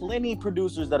 There's plenty of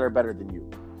producers that are better than you.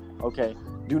 Okay,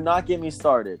 do not get me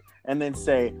started, and then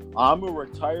say I'm gonna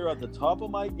retire at the top of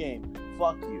my game.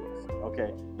 Fuck you.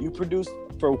 Okay, you produced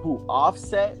for who?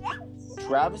 Offset,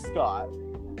 Travis Scott.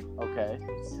 Okay,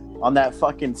 on that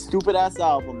fucking stupid ass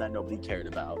album that nobody cared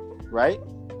about, right?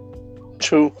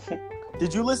 True.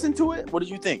 Did you listen to it? What did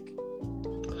you think?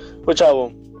 Which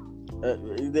album?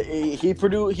 He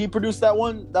produced that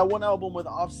one album with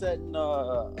Offset and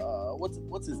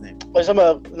what's his name? Are you talking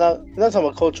about not talking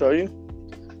about Culture, are you?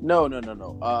 No.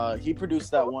 He produced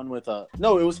that one with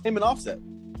no, it was him and Offset.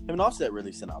 Him and Offset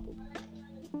released an album.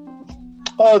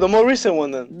 Oh, the more recent one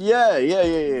then. Yeah.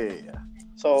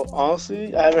 So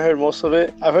honestly, I haven't heard most of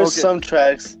it. I've heard some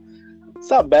tracks. It's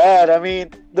not bad. I mean,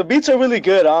 the beats are really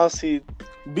good. Honestly,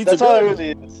 that's all it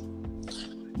really is.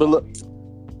 But look,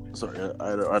 sorry, I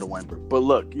had a whimper. But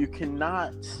look, you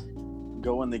cannot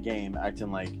go in the game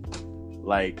acting like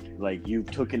you've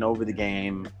taken over the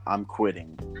game. I'm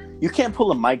quitting. You can't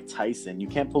pull a Mike Tyson. You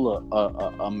can't pull a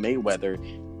Mayweather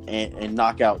and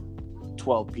knock out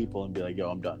 12 people and be like,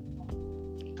 yo, I'm done.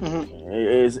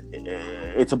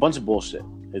 Mm-hmm. It's a bunch of bullshit.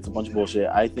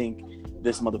 I think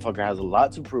this motherfucker has a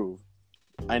lot to prove.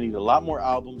 I need a lot more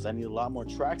albums. I need a lot more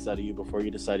tracks out of you before you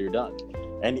decide you're done.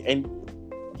 And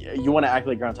you want to act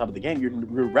like you're on top of the game. Your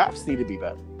raps need to be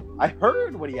better. I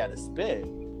heard what he had to spit,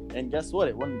 and guess what?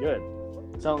 It wasn't good.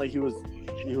 It sounded like he was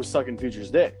sucking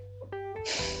Future's dick.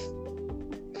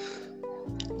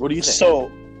 What do you think?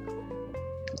 So,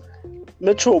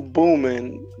 Metro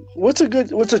Boomin, what's a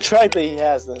track that he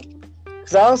has then?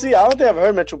 Because honestly, I don't think I've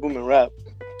heard Metro Boomin rap.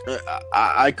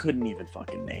 I couldn't even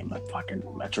fucking name a fucking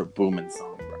Metro Boomin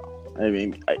song, bro. I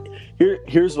mean,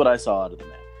 here's what I saw out of the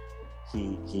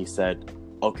man. He said,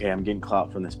 okay, I'm getting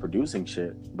clout from this producing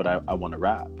shit, but I want to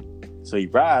rap. So he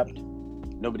rapped.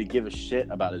 Nobody gave a shit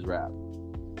about his rap.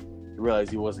 He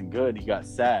realized he wasn't good. He got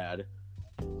sad.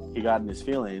 He got in his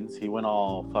feelings. He went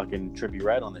all fucking trippy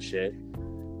red on the shit.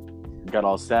 Got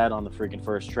all sad on the freaking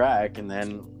first track, and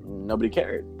then nobody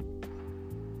cared.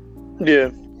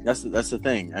 Yeah. That's the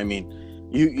thing. I mean,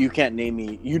 you can't name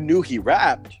me. You knew he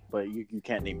rapped, but you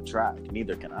can't name a track.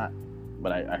 Neither can I.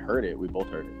 But I heard it. We both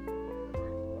heard it.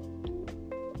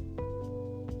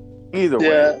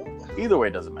 Either way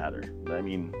doesn't matter. I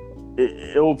mean,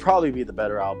 it will probably be the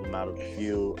better album out of the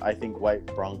few. I think White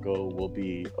Bronco will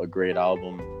be a great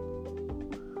album.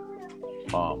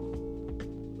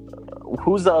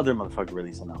 Who's the other motherfucker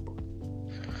releasing an album?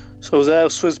 So is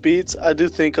that Swiss Beats? I do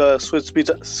think Swiss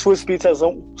Beats has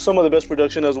some of the best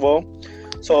production as well.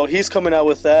 So he's coming out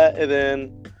with that, and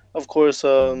then of course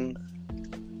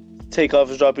Takeoff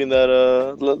is dropping that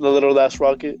the Little Last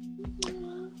Rocket.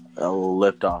 I'll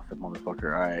lift off it,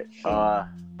 motherfucker. All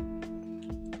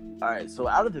right. So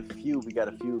out of the few, we got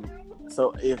a few.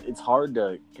 So it's hard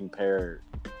to compare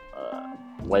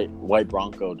White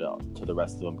Bronco to the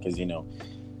rest of them because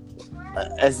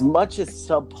as much as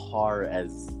subpar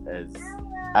as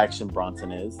Action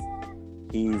Bronson is,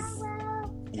 he's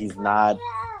not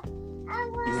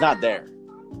there.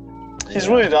 He's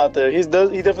really not there. He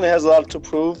definitely has a lot to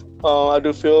prove. I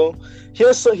do feel he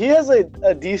has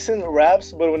a decent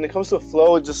raps, but when it comes to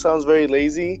flow, it just sounds very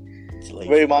lazy.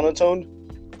 Very monotone.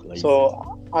 Lazy.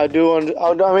 So I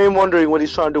am wondering what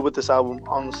he's trying to do with this album.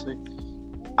 Honestly,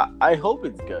 I hope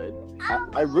it's good.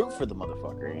 I root for the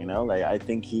motherfucker. I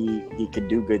think he could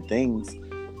do good things.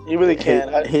 He really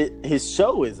can. His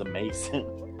show is amazing.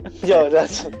 Yo,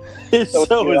 his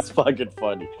show is fucking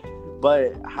funny.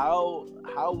 But how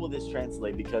will this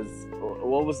translate? Because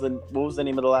what was the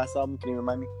name of the last album? Can you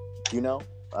remind me? Do you know?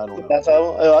 I don't know. Last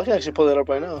album? I can actually pull it up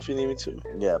right now if you need me to.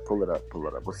 Yeah, pull it up.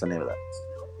 What's the name of that?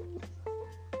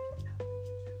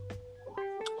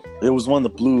 It was one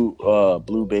of the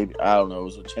blue baby. I don't know. It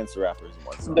was with Chance the Rapper.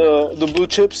 The Blue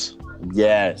Chips.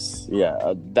 Yes,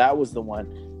 yeah, that was the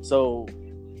one. So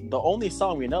the only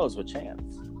song we know is with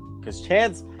Chance, because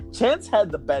Chance had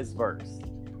the best verse.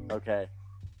 Okay,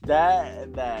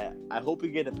 that I hope you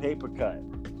get a paper cut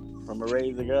from a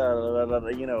razor.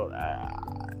 You know,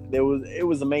 it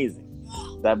was amazing.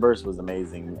 That verse was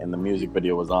amazing, and the music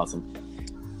video was awesome.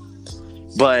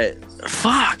 But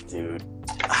fuck, dude,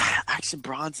 Action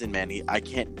Bronson, man, I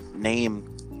can't name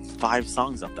 5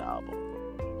 songs off the album.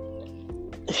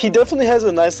 He definitely has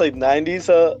a nice like 90s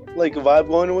like vibe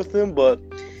going with him, but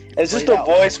it's just a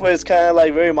voice where it's kind of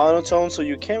like very monotone, so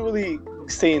you can't really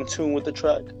stay in tune with the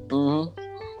track. Mm-hmm.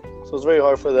 So it's very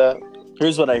hard for that.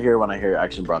 Here's what I hear when I hear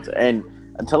Action Bronson, and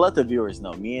to let the viewers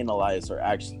know, me and Elias are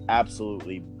actually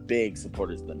absolutely big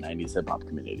supporters of the 90s hip hop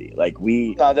community. Like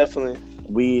definitely.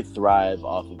 We thrive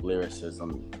off of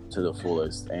lyricism to the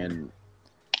fullest, and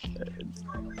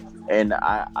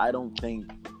I don't think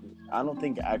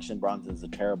Action Bronson's a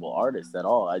terrible artist at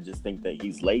all. I just think that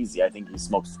he's lazy. I think he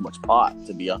smokes too much pot,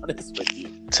 to be honest with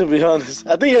you. To be honest,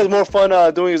 I think he has more fun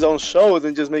doing his own show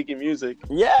than just making music.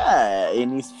 Yeah,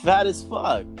 and he's fat as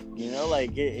fuck. You know,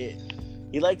 like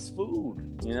he likes food.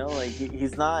 You know, like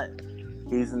he's not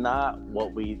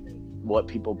what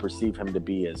people perceive him to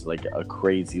be as, like a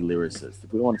crazy lyricist.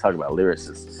 If we want to talk about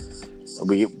lyricists,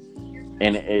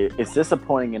 it's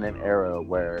disappointing in an era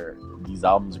where these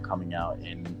albums are coming out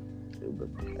and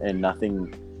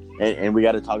nothing, and we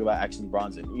got to talk about Action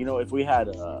Bronson. You know, if we had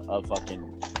a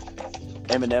fucking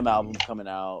Eminem album coming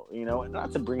out, you know,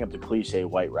 not to bring up the cliche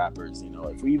white rappers, you know,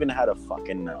 if we even had a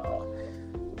fucking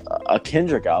a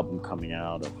Kendrick album coming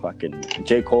out, a fucking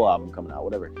J. Cole album coming out,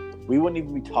 whatever, we wouldn't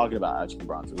even be talking about Action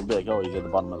Bronson. We'd be like, oh, he's at the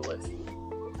bottom of the list.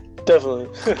 Definitely.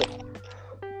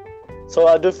 So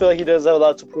I do feel like he does have a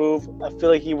lot to prove. I feel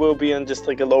like he will be in just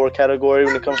like a lower category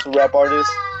when it comes to rap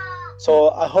artists.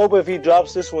 So I hope if he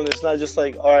drops this one, it's not just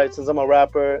like, all right, since I'm a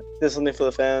rapper, this is something for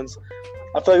the fans.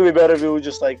 I feel like it'd be better if he would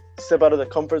just like step out of the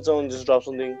comfort zone and just drop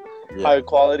something higher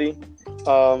quality.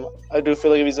 I do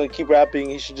feel like if he's gonna keep rapping,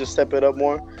 he should just step it up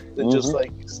more than just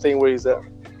like staying where he's at.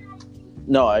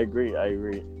 No, I agree.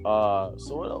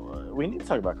 So we need to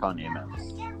talk about Kanye, man.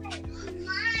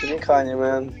 Kanye,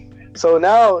 man. So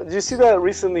now, did you see that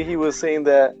recently he was saying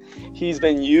that he's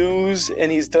been used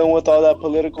and he's done with all that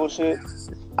political shit?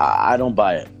 I don't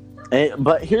buy it.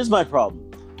 But here's my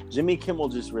problem. Jimmy Kimmel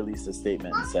just released a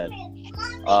statement and said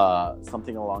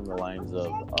something along the lines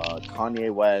of Kanye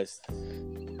West,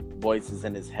 voices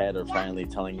in his head are finally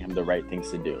telling him the right things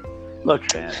to do.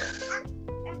 Look, man,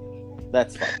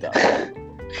 that's fucked up.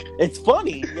 It's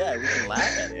funny. Yeah, we can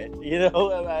laugh at it. You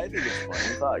know, I think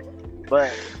it's funny.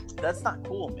 But that's not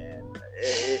cool, man.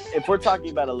 If we're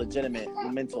talking about a legitimate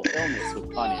mental illness with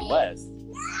Kanye West,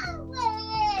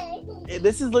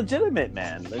 this is legitimate,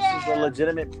 man. This is a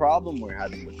legitimate problem we're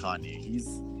having with Kanye. He's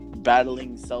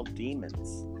battling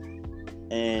self-demons.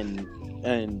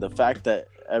 And the fact that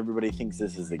everybody thinks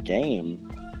this is a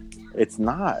game, it's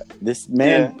not. This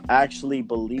man actually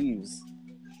believes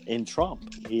in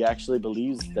Trump. He actually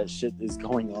believes that shit is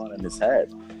going on in his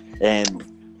head. And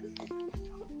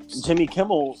Jimmy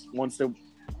Kimmel wants to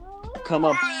come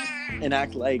up and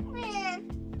act like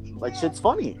shit's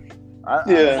funny.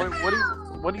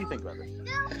 What do you think about this?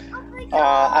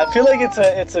 I feel like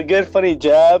it's a good funny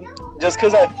jab, just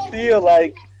because I feel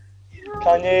like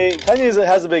Kanye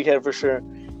has a big head for sure,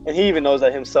 and he even knows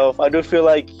that himself. I do feel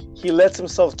like he lets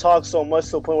himself talk so much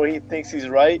to the point where he thinks he's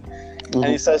right, and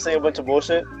he starts saying a bunch of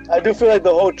bullshit. I do feel like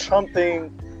the whole Trump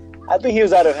thing, I think he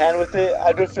was out of hand with it.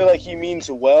 I do feel like he means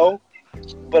well,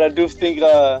 but I do think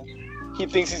he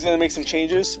thinks he's gonna make some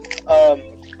changes.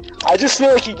 I just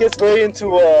feel like he gets very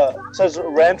into starts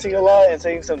ranting a lot and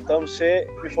saying some dumb shit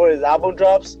before his album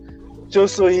drops,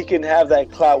 just so he can have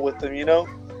that clout with him, you know.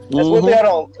 That's one thing I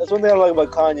don't like about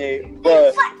Kanye,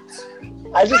 but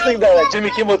I just think that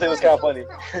Jimmy Kimmel thing was kind of funny.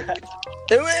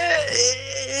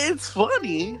 It's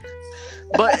funny,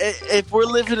 but if we're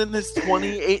living in this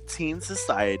 2018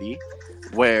 society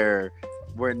where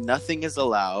nothing is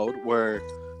allowed, where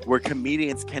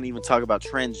comedians can't even talk about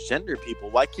transgender people,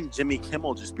 why can't Jimmy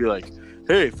Kimmel just be like,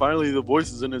 hey, finally the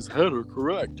voices in his head are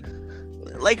correct?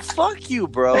 Like, fuck you,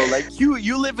 bro. Like,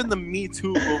 you live in the Me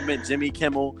Too movement, Jimmy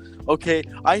Kimmel. Okay,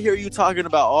 I hear you talking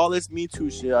about all this Me Too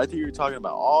shit. I think you're talking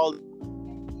about all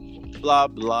blah,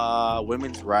 blah,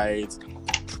 women's rights,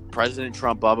 President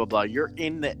Trump, blah, blah, blah. You're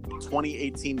in the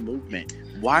 2018 movement.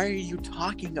 Why are you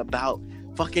talking about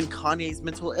fucking Kanye's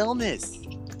mental illness?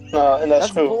 And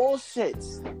that's true. Bullshit.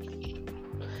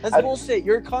 That's bullshit.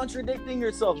 You're contradicting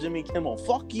yourself, Jimmy Kimmel.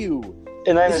 Fuck you.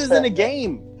 And this isn't a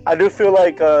game. I do feel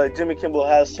like Jimmy Kimmel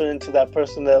has turned into that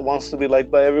person that wants to be liked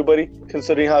by everybody,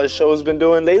 considering how his show has been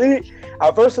doing lately.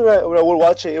 At first, when I would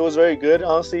watch it, it was very good.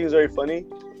 Honestly, he was very funny.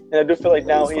 And I do feel like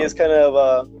now he is kind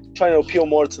of trying to appeal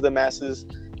more to the masses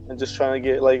and just trying to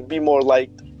get, like, be more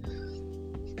liked.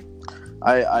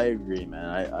 I agree,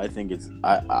 man. I think it's...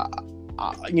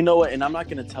 you know what? And I'm not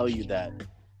going to tell you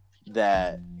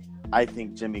that I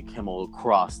think Jimmy Kimmel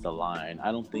crossed the line.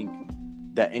 I don't think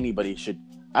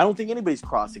anybody's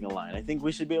crossing a line. I think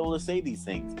we should be able to say these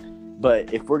things.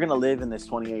 But if we're going to live in this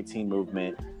 2018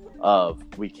 movement of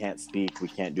we can't speak, we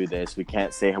can't do this, we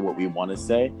can't say what we want to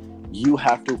say, you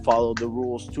have to follow the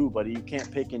rules too, buddy. You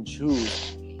can't pick and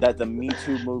choose that the Me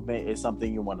Too movement is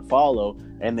something you want to follow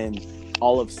and then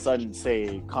all of a sudden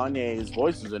say Kanye's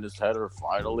voices in his head are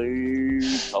finally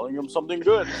telling him something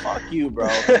good. Fuck you, bro.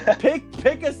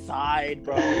 Pick a side,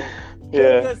 bro.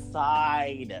 Pick a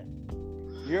side.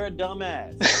 You're a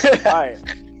dumbass. All right.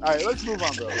 Let's move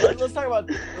on, bro. Let's talk about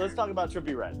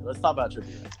Trippie Redd. Let's talk about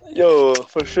Trippie Redd. Yo,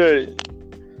 for sure.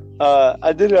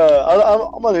 I did.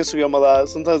 I'm on Instagram a lot.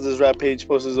 Sometimes this rap page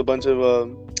posts a bunch of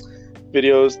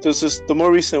videos. The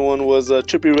more recent one was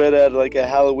Trippie Redd at like a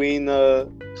Halloween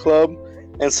club,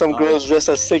 and some girls dressed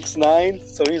as 6ix9ine.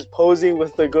 So he's posing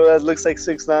with the girl that looks like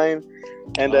 6ix9ine,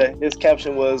 and his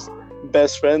caption was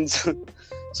 "best friends."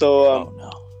 So oh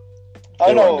no,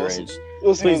 I know. Underage.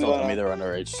 Please don't tell me they're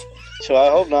underage. Sure, I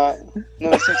hope not.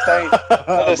 None of 6ix9ine.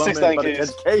 None of 6ix9ine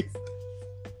kids.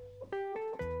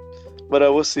 But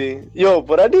we'll see. Yo,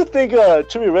 but I do think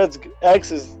Trippie Redd's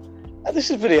ex I think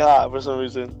she's pretty hot for some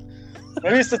reason.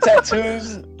 Maybe it's the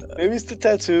tattoos.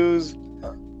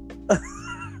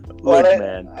 Look,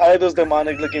 man. I like those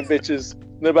demonic looking bitches.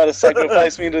 They're about to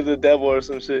sacrifice me to the devil or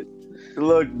some shit.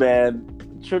 Look, man.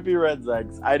 Trippie Redd's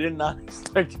ex. I did not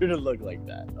expect her to look like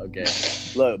that. Okay,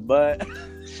 look, but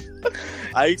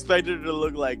I expected her to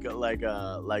look like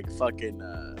fucking.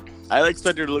 I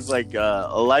expected her to look like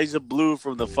Elijah Blue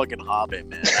from the fucking Hobbit,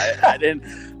 man. I didn't.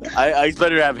 I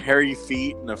expected her to have hairy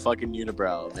feet and a fucking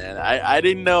unibrow, man. I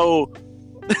didn't know.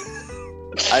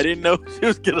 I didn't know she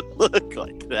was gonna look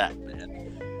like that,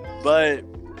 man. But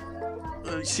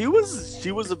she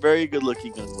was a very good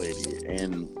looking young lady,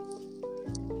 and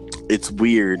it's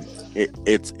weird.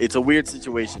 It's a weird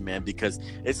situation, man, because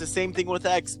it's the same thing with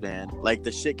X, man. Like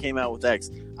the shit came out with X.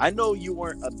 I know you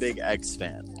weren't a big X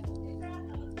fan.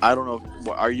 I don't know.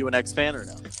 Are you an X fan or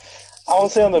no? I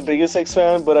won't say I'm the biggest X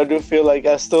fan, but I do feel like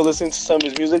I still listen to some of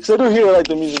his music. So I do hear like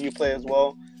the music you play as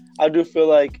well. I do feel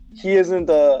like he isn't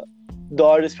the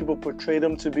artist people portrayed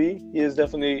him to be. He is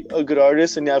definitely a good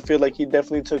artist, and I feel like he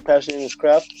definitely took passion in his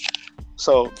craft.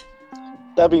 So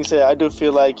that being said, I do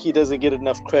feel like he doesn't get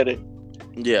enough credit.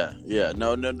 Yeah,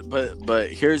 no,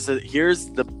 but here's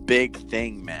the big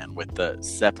thing, man, with the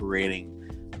separating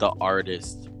the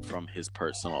artist from his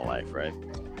personal life, right?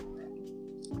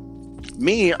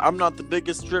 Me, I'm not the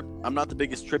biggest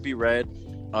Trippie Redd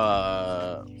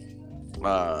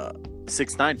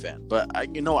 6ix9ine fan, but I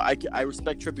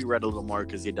respect Trippie Redd a little more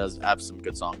because he does have some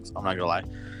good songs. I'm not gonna lie.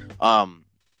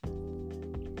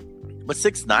 But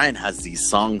 6ix9ine has these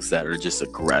songs that are just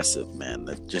aggressive, man,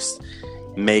 that just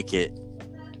make it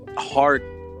hard.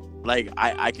 Like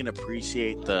I can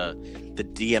appreciate the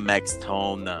DMX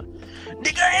tone, the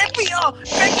nigga NPO,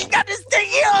 you got this thing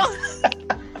here.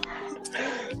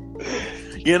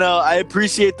 I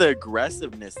appreciate the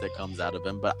aggressiveness that comes out of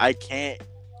him, but I can't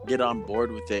get on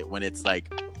board with it when it's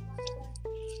like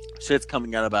shit's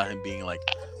coming out about him being like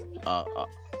a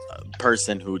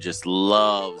person who just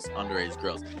loves underage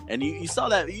girls. And you saw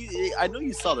that. I know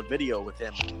you saw the video with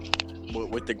him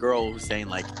with the girl who's saying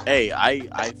like, "Hey,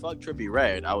 I fucked Trippie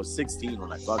Redd. I was 16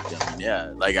 when I fucked him. And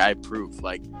yeah, like I have proof."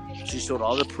 Like she showed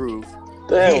all the proof.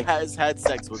 Damn. He has had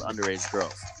sex with underage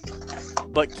girls.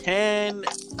 But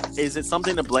is it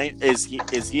something to blame? Is he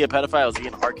a pedophile? Is he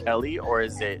an R. Kelly, or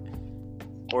is it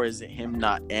him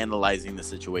not analyzing the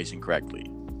situation correctly?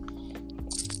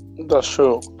 That's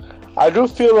true. I do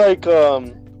feel like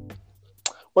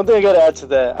one thing I gotta add to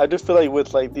that. I do feel like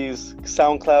with like these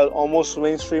SoundCloud almost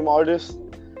mainstream artists,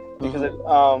 because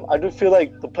I do feel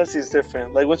like the pussy is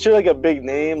different. Like once you're like a big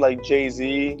name like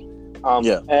Jay-Z,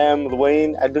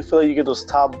 Wayne, I do feel like you get those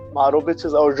top model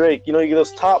bitches, or Drake. You get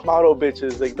those top model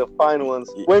bitches, like the fine ones,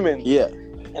 women. Yeah.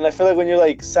 And I feel like when you're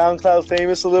like SoundCloud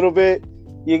famous a little bit,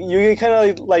 you get kind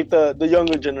of like the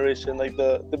younger generation, like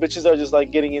the bitches are just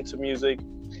like getting into music,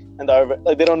 and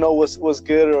like they don't know what's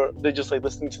good, or they're just like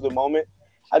listening to the moment.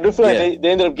 I do feel like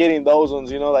they ended up getting those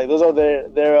ones, like those are their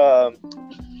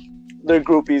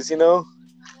groupies,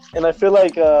 and I feel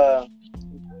like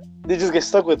they just get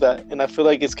stuck with that, and I feel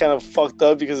like it's kind of fucked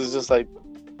up because it's just like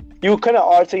you kind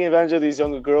of are taking advantage of these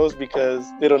younger girls because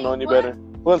they don't know any better.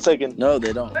 1 second. No,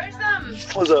 they don't. Where's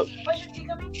What's up? where's your tea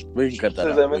coming? We can cut that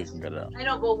Is out. that We it? can cut it out. I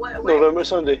know, but where? November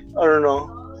Sunday. I don't know.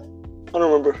 I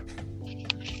don't remember.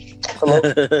 Hello.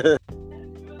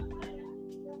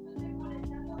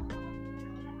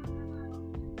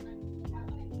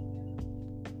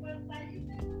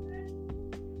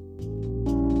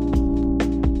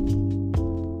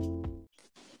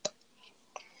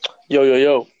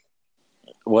 Yo.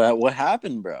 What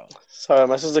happened, bro? Sorry,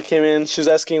 my sister came in. She was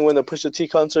asking when the Pusha T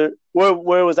concert,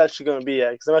 where it was actually going to be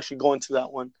at, because I'm actually going to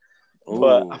that one.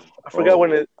 But I forgot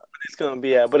when it's going to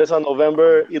be at. But it's on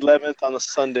November 11th on a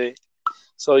Sunday.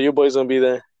 So your boy's going to be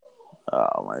there.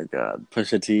 Oh my god,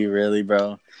 Pusha T, really,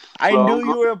 bro? I Bro, knew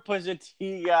you were a Pusha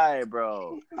T guy,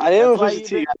 bro. I am a That's why Pusha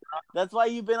T. That's why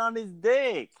you've been on his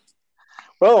dick.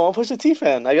 Bro, I'm a Pusha T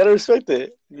fan. I got to respect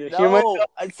it.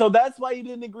 So that's why you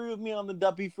didn't agree with me on the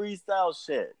Duppy freestyle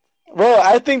shit. Bro,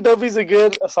 I think Duppy's a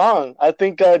good song. I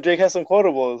think Drake has some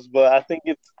quotables, but I think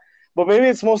but maybe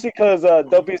it's mostly because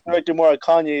Duppy's directed more at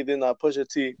Kanye than Pusha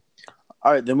T.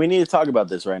 All right, then we need to talk about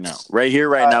this right now. Right here,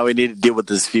 right now, we need to deal with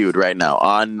this feud right now.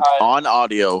 On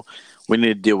audio, we need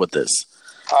to deal with this.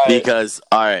 Because,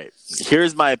 all right,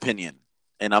 here's my opinion.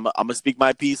 And I'm going to speak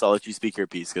my piece. I'll let you speak your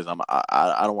piece because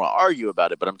I don't want to argue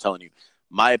about it, but I'm telling you,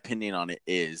 my opinion on it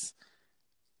is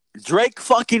Drake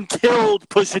fucking killed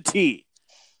Pusha T.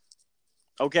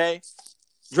 Okay?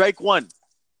 Drake won.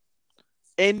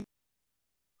 And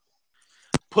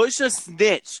Pusha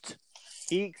snitched.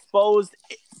 He exposed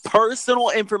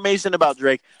personal information about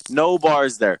Drake. No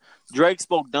bars there. Drake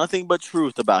spoke nothing but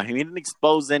truth about him. He didn't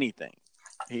expose anything.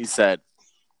 He said,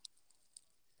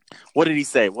 what did he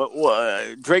say? What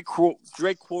Drake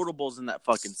quotables in that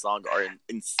fucking song are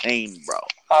insane, bro.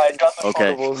 I got the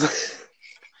Okay. quotables.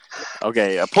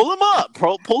 Okay, pull them up,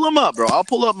 bro. Pull them up, bro. I'll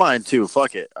pull up mine too.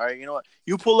 Fuck it. All right, you know what?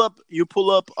 You pull up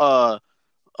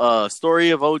story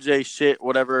of OJ shit,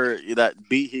 whatever that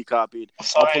beat he copied.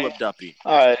 Sorry. I'll pull up Duppy.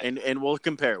 All right. And we'll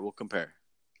compare.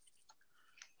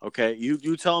 Okay,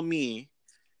 you tell me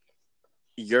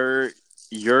your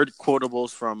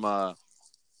quotables from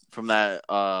that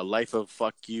Life of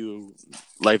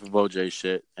OJ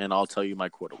shit, and I'll tell you my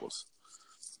quotables.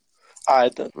 All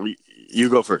right, then. You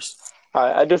go first. All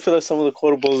right. I did feel like some of the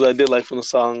quotables I did like from the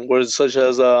song were such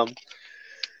as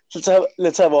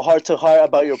let's have a heart to heart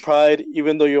about your pride.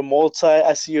 Even though you're multi,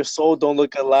 I see your soul don't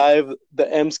look alive. The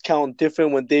M's count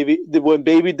different when baby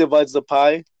divides the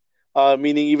pie.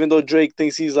 Meaning even though Drake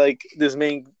thinks he's like this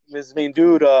main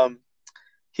dude,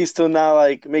 he's still not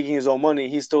like making his own money.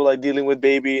 He's still like dealing with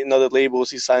Baby and other labels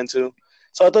he signed to.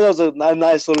 So I thought that was a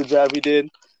nice little jab he did.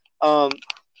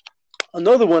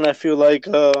 Another one I feel like,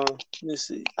 let me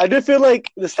see. I did feel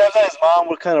like the steps on his mom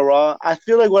were kind of raw. I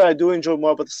feel like what I do enjoy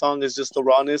more about the song is just the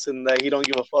rawness and that he don't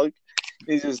give a fuck.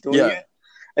 He's just doing it.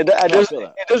 And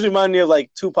it does remind me of like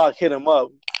Tupac Hit Him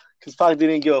Up because Pac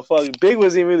didn't give a fuck. Big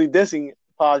wasn't really dissing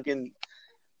Pac and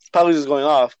probably just going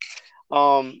off.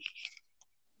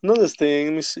 Another thing,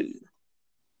 let me see.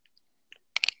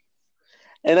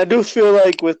 And I do feel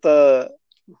like with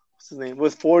what's his name?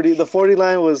 With 40, the 40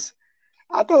 line was,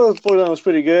 I thought the 40 line was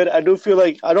pretty good. I don't feel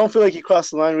like he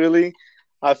crossed the line really.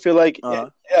 I feel like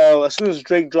as soon as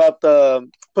Drake dropped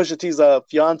Pusha T's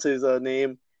fiance's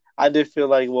name, I did feel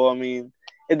like, well, I mean,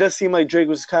 it does seem like Drake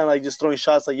was kind of like just throwing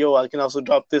shots like, yo, I can also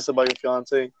drop this about your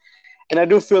fiance. And I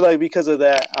do feel like because of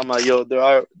that, I'm like, yo,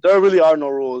 there really are no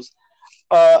rules.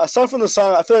 Aside from the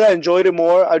song, I feel like I enjoyed it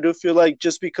more. I do feel like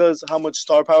just because how much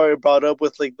star power it brought up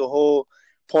with like the whole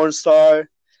porn star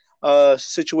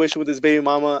situation with his baby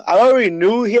mama. I already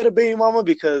knew he had a baby mama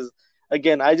because,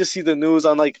 again, I just see the news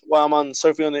on like while I'm on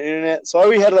surfing on the internet. So I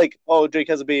already had like, oh, Drake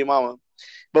has a baby mama.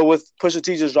 But with Pusha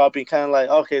T just dropping, kind of like,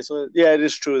 okay, so yeah, it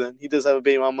is true then. He does have a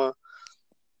baby mama.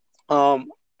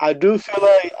 I do feel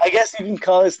like, I guess you can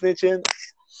call it snitching.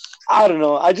 I don't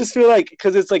know. I just feel like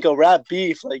because it's like a rap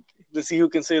beef, like to see who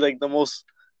can say like the most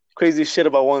crazy shit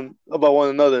about one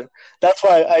another. That's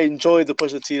why I enjoyed the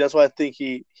Pusha T. That's why I think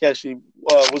he actually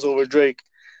was over Drake.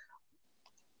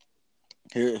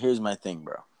 Here's my thing,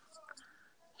 bro.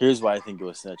 Here's why I think it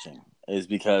was snitching is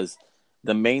because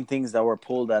the main things that were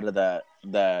pulled out of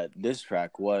that diss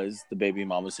track was the baby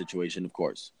mama situation, of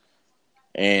course,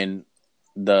 and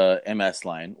the MS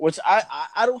line, which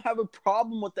I don't have a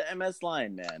problem with the MS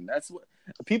line, man. That's what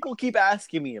people keep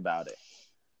asking me about it.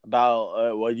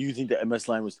 About what you think the MS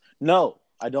line was? No,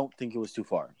 I don't think it was too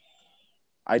far.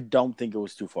 I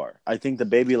think the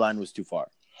baby line was too far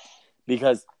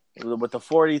because with the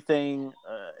 40 thing,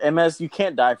 MS, you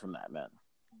can't die from that, man.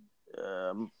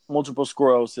 Multiple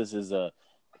sclerosis is a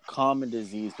common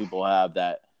disease people have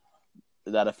that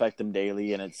that affect them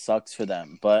daily, and it sucks for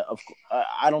them. But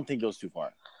I don't think it was too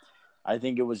far. I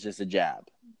think it was just a jab,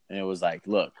 and it was like,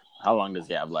 look, how long does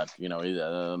he have left? You know, he's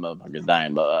motherfucker's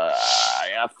dying, but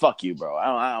yeah, fuck you, bro.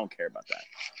 I don't care about that.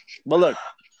 But look,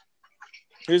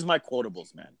 here's my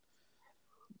quotables, man.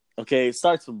 Okay, it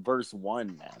starts with verse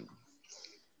 1, man.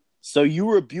 So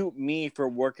you rebuke me for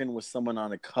working with someone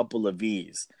on a couple of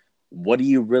V's. What do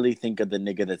you really think of the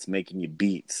nigga that's making you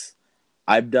beats?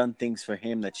 I've done things for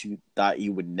him that you thought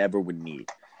you would need.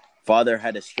 Father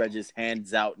had to stretch his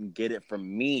hands out and get it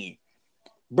from me.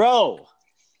 Bro,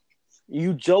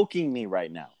 you joking me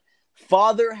right now.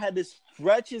 Father had to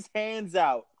stretch his hands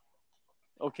out.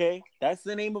 Okay? That's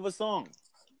the name of a song,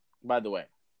 by the way.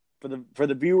 For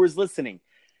the viewers listening.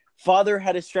 Father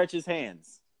had to stretch his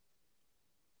hands.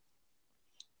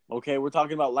 Okay, we're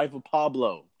talking about Life of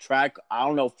Pablo. Track, I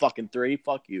don't know, fucking 3.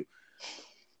 Fuck you.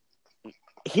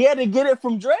 He had to get it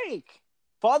from Drake.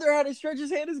 Father had to stretch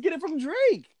his hand to get it from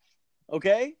Drake.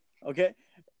 Okay?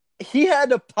 He had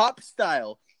to Pop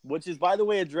Style, which is, by the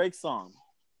way, a Drake song.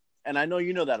 And I know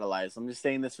you know that, Elias. I'm just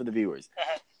saying this for the viewers.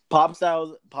 Pop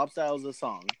Style is a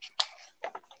song.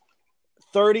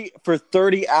 30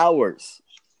 hours.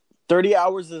 30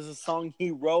 Hours is a song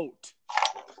he wrote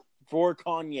for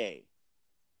Kanye.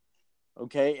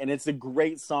 Okay? And it's a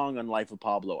great song on Life of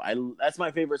Pablo. That's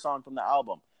my favorite song from the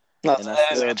album. No, And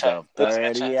I still have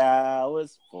 30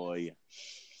 hours for you.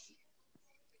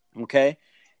 Okay?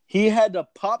 He had the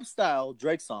Pop Style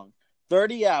Drake song,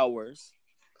 30 Hours,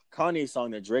 Kanye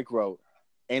song that Drake wrote,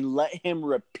 and let him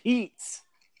repeat.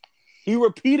 He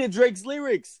repeated Drake's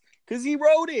lyrics because he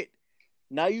wrote it.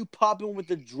 Now you popping with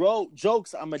the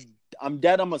jokes. I'm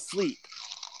dead, I'm asleep.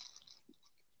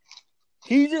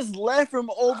 He just left him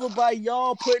over by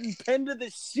y'all putting pen to the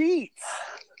sheets.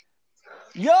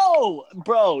 Yo,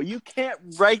 bro, you can't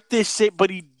write this shit, but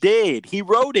he did. He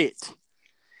wrote it.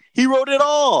 He wrote it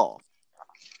all.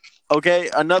 Okay,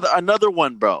 another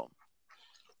one, bro.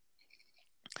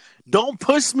 Don't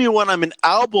push me when I'm in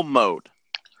album mode.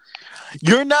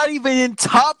 You're not even in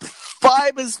top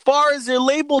 5 as far as your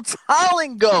label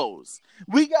talent goes.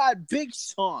 We got Big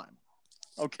Sean.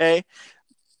 Okay?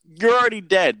 You're already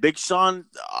dead. Big Sean,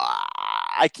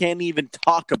 I can't even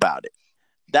talk about it.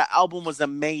 That album was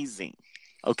amazing.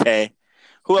 Okay?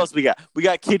 Who else we got? We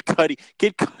got Kid Cudi.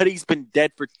 Kid Cudi's been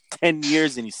dead for 10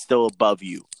 years and he's still above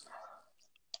you.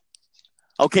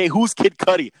 Okay, who's Kid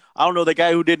Cudi? I don't know, the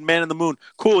guy who did Man in the Moon.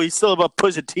 Cool, he's still above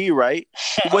Pusha T, right?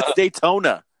 What's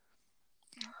Daytona?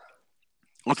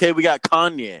 Okay, we got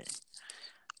Kanye.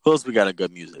 Who else we got in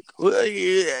good music?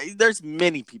 There's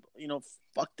many people. You know,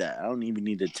 fuck that. I don't even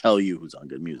need to tell you who's on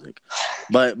good music.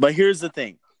 But here's the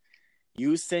thing.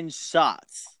 You send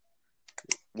shots.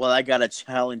 Well, I got to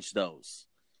challenge those.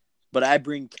 But I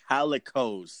bring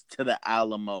calicos to the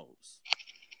Alamos.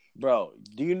 Bro,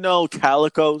 do you know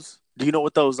calicos? Do you know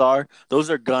what those are? Those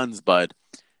are guns, bud.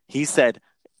 He said,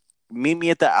 meet me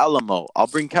at the Alamo. I'll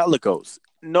bring calicos.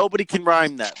 Nobody can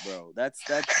rhyme that, bro.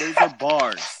 Those are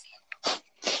bars.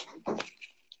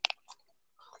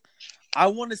 I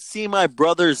want to see my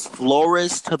brothers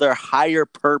flourish to their higher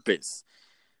purpose.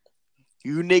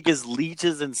 You niggas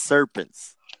leeches and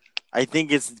serpents. I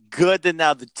think it's good that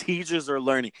now the teachers are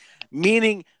learning.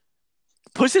 Meaning,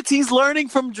 Pusha T's learning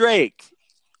from Drake.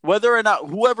 Whether or not,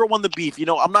 whoever won the beef, you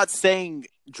know, I'm not saying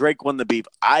Drake won the beef.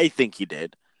 I think he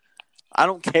did. I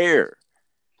don't care.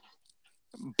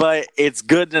 But it's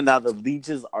good that now the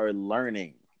leeches are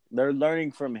learning. They're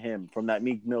learning from him, from that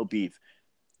Meek Mill beef,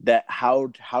 that how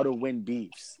to win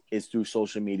beefs is through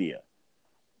social media.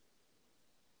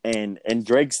 And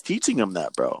Drake's teaching them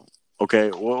that, bro. Okay,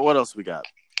 what else we got?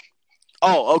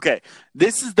 Oh, okay.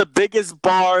 This is the biggest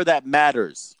bar that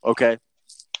matters, okay?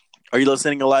 Are you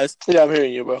listening, Elias? Yeah, I'm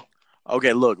hearing you, bro.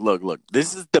 Okay, look.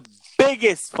 This is the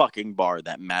biggest fucking bar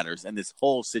that matters in this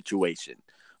whole situation.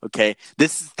 Okay?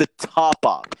 This is the top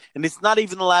off. And it's not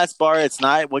even the last bar. It's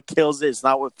not what kills it. It's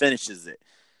not what finishes it.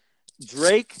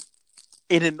 Drake,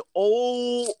 in an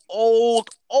old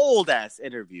ass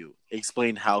interview,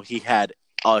 explained how he had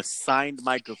a signed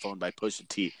microphone by Pusha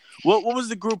T. What was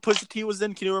the group Pusha T was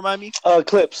in? Can you remind me?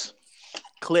 Clips.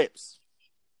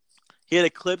 He had a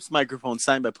Clips microphone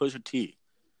signed by Pusha T.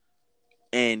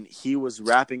 And he was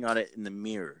rapping on it in the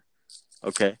mirror.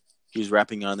 Okay? He was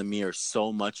rapping on the mirror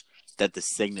so much that the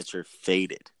signature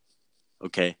faded.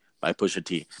 Okay? By Pusha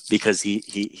T. Because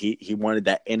he wanted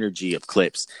that energy of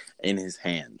Clips in his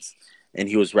hands. And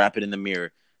he was rapping in the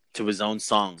mirror to his own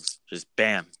songs. Just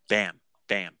bam, bam,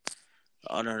 bam.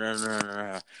 Oh,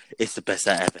 no. It's the best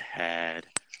I ever had.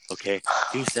 Okay,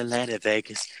 Houston, Atlanta,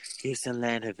 Vegas. Houston,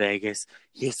 Atlanta, Vegas.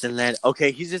 Houston, Atlanta.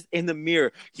 Okay, he's just in the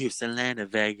mirror. Houston, Atlanta,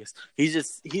 Vegas. He's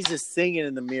just singing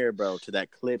in the mirror, bro, to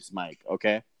that Clips mic.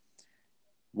 Okay,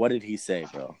 what did he say,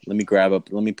 bro? Let me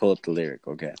pull up the lyric.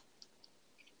 Okay,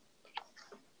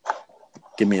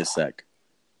 give me a sec.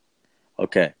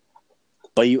 Okay,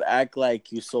 but you act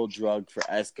like you sold drugs for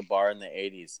Escobar in the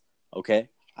 80s. Okay,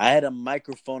 I had a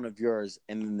microphone of yours,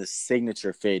 and then the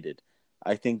signature faded.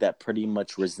 I think that pretty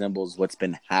much resembles what's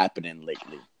been happening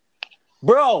lately.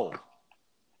 Bro,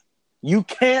 you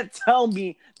can't tell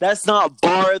me that's not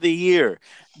bar of the year.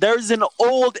 There's an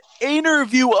old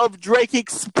interview of Drake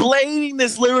explaining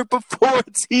this lyric before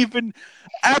it's even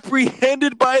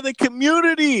apprehended by the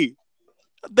community.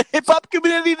 The hip-hop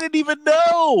community didn't even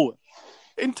know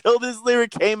until this lyric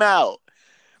came out.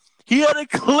 He had a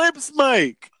Clips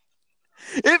mic.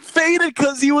 It faded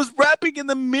because he was rapping in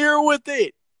the mirror with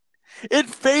it. It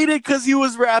faded because he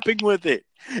was rapping with it.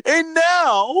 And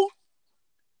now,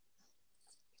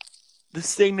 the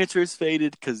signature's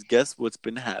faded because guess what's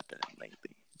been happening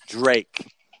lately? Drake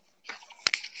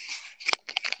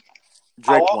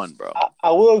won, bro.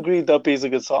 I will agree Duppy is a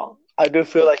good song. I do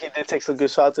feel like he did take some good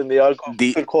shots and they are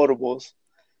good quotables.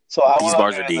 So these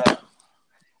bars are deep.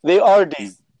 They are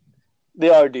deep. They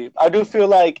are deep. I do feel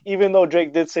like even though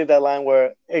Drake did say that line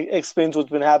where it explains what's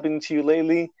been happening to you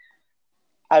lately,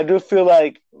 I do feel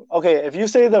like, okay, if you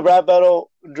say the rap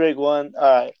battle, Drake won, all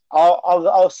right,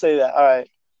 I'll say that, all right.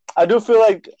 I do feel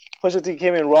like Pusha T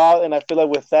came in raw, and I feel like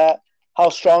with that, how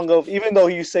strong of, even though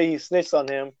you say he snitched on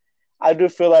him, I do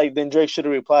feel like then Drake should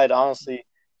have replied, honestly.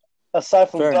 Aside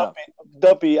from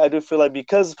Duppy, I do feel like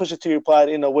because Pusha T replied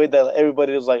in a way that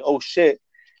everybody was like, oh shit,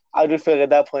 I do feel like at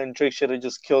that point Drake should have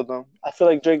just killed him. I feel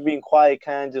like Drake being quiet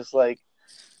kind of just like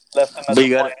left him at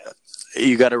the point.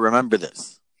 You got to remember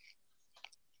this.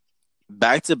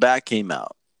 Back to Back came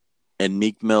out, and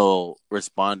Meek Mill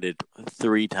responded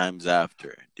 3 times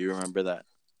after. Do you remember that?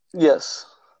 Yes.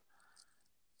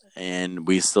 And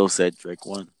we still said Drake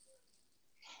won.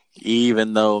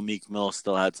 Even though Meek Mill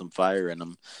still had some fire in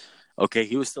him. Okay,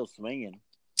 he was still swinging.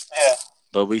 Yeah.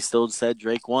 But we still said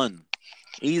Drake won.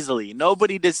 Easily.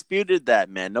 Nobody disputed that,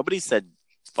 man. Nobody said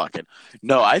fucking...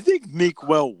 No, I think Meek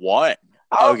Mill won.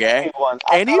 Okay? Meek won.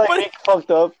 I feel like Meek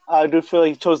fucked up. I do feel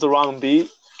like he chose the wrong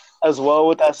beat as well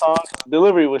with that song.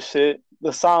 Delivery was shit.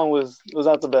 The song was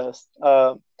not the best.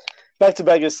 Back to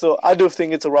Back is still... I do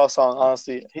think it's a raw song,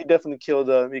 honestly. He definitely killed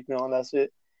Meek Mill on that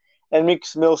shit. And Meek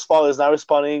Mill's fault is not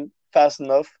responding fast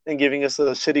enough and giving us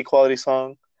a shitty quality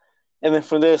song. And then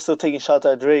from there, still taking shots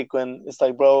at Drake when it's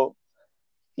like, bro,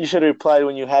 you should have replied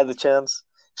when you had the chance.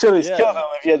 Should have killed him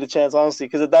if you had the chance, honestly.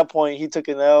 Because at that point, he took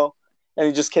an L, and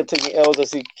he just kept taking L's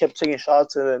as he kept taking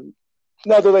shots. And then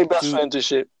now they're like best friends and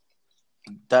shit.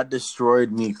 That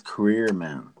destroyed Meek's career,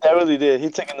 man. That really did. He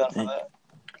took enough for that.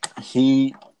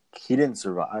 He didn't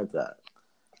survive that.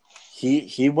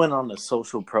 He went on a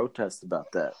social protest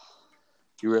about that.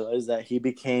 You realize that he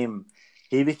became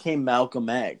Malcolm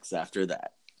X after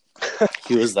that.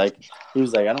 He was like, I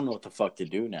don't know what the fuck to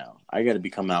do now. I got to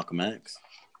become Malcolm X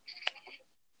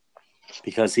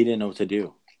because he didn't know what to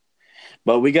do.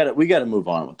 But we got to move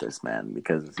on with this, man,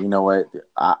 because you know what?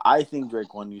 I think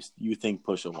Drake won. You think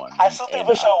Pusha won? I still think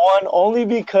Pusha won only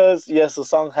because yes, the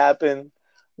song happened.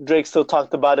 Drake still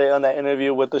talked about it on that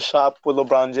interview with the shop with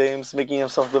LeBron James, making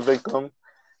himself the victim,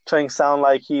 trying to sound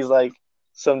like he's like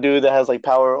some dude that has like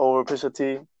power over Pusha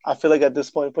T. I feel like at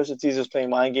this point, Pusha T is just playing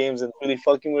mind games and really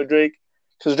fucking with Drake.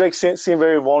 Because Drake seemed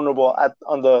very vulnerable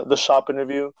on the shop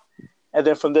interview. And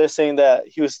then from there saying that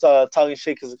he was talking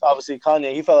shit because obviously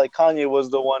Kanye, he felt like Kanye was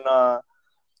the one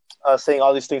saying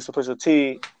all these things to Pusha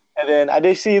T. And then I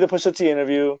did see the Pusha T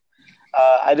interview.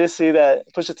 I did see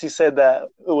that Pusha T said that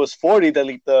it was 40 that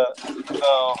leaked the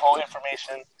whole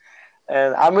information.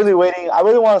 And I'm really waiting. I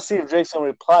really want to see if Drake's going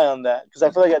to reply on that. Because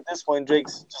I feel like at this point,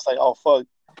 Drake's just like, oh, fuck.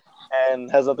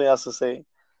 And has nothing else to say.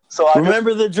 So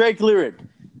remember the Drake lyric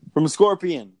from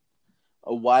Scorpion.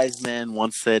 A wise man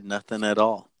once said nothing at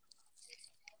all.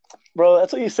 Bro,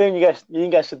 that's what you're saying. You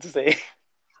ain't got shit to say.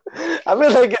 I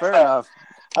feel like fair enough.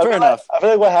 I feel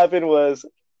like what happened was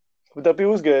Duppy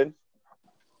was good.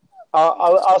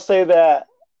 I'll say that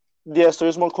yes,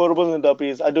 there's more quotables than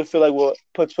Duppy's. I do feel like what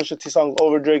puts Pusha T songs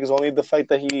over Drake is only the fact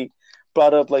that he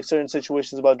brought up like certain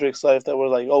situations about Drake's life that were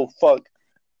like, oh fuck.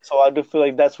 So I do feel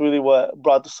like that's really what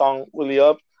brought the song really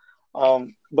up.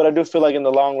 But I do feel like in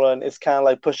the long run, it's kind of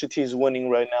like Pusha T's winning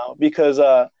right now because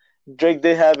Drake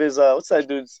did have his what's that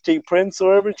dude's J Prince or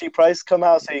whatever, J Price come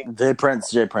out saying J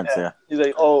Prince, yeah. he's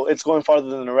like, oh, it's going farther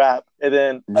than the rap, and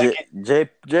then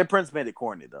J Prince made it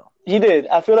corny though. he did.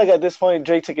 I feel like at this point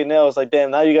Drake took it now. It's like,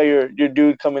 damn, now you got your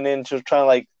dude coming in to try to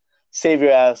like save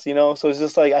your ass, you know? So it's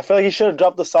just like I feel like he should have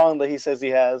dropped the song that he says he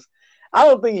has. I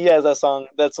don't think he has that song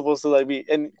that's supposed to like be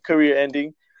career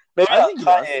ending. Maybe I on think he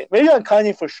Kanye. does. Maybe on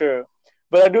Kanye for sure.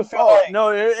 But I do feel Oh like no,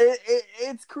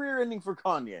 it's career ending for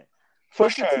Kanye. for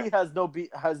Pusha sure. T has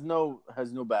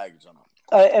no baggage on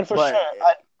him. And for But-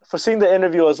 sure, for seeing the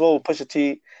interview as well with Pusha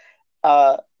T,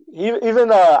 he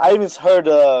even I even heard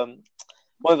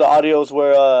one of the audios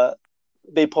where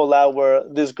they pull out where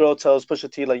this girl tells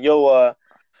Pusha T like, "Yo, well,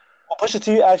 Pusha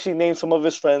T actually named some of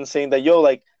his friends saying that, yo,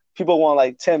 like people want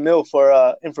like 10 mil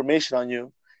for information on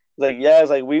you." Like, yeah, it's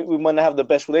like we might not have the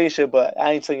best relationship, but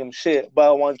I ain't telling him shit. But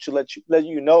I want to let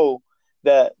you know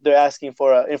that they're asking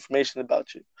for information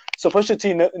about you. So Pusha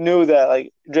T knew that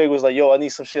like Drake was like, yo, I need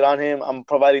some shit on him. I'm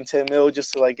providing 10 mil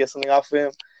just to like get something off of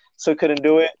him. So he couldn't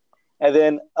do it. And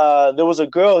then there was a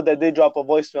girl that did drop a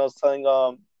voicemail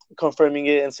telling confirming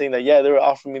it and saying that, yeah, they were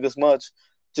offering me this much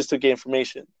just to get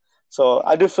information. So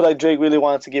I do feel like Drake really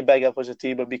wanted to get back at Pusha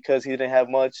T, but because he didn't have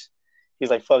much, he's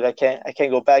like, fuck, I can't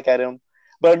go back at him.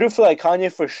 But I do feel like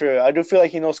Kanye for sure. I do feel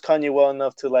like he knows Kanye well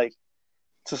enough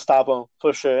to stop him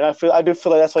for sure. And I do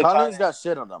feel like that's why Kanye's got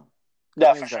shit on them.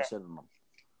 Yeah, Kanye's for sure. got shit on them.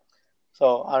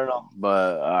 So I don't know.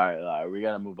 But all right, we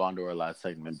gotta move on to our last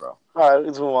segment, bro. All right,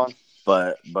 let's move on.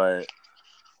 But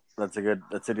that's a good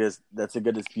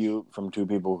dispute from two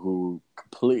people who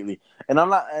completely, and I'm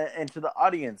not, and to the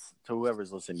audience, to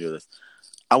whoever's listening to this,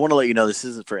 I want to let you know this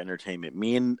isn't for entertainment.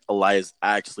 Me and Elias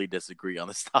actually disagree on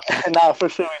this topic. Nah, for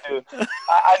sure we do.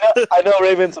 I know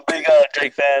Raven's a big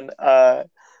Drake fan,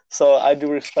 so I do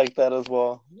respect that as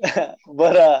well.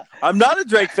 But I'm not a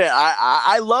Drake fan.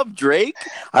 I love Drake.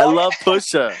 I love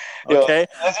Pusha. Yo, Okay,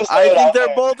 let's just throw I it think out they're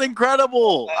there. both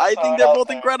incredible. Let's I throw think it they're out both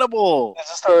there. incredible. Let's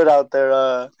just throw it out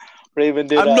there. Raven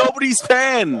did. I'm nobody's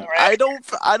fan. I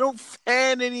don't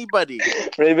fan anybody.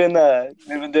 Raven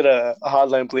did a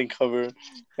Hotline Bling cover,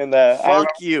 and Fuck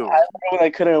you. I remember when I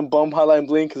couldn't bump Hotline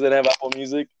Bling because I didn't have Apple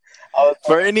Music.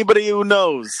 For anybody who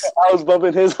knows, I was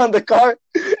bumping his on the car,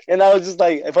 and I was just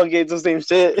like, "If I get the same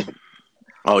shit."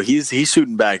 oh, he's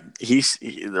shooting back.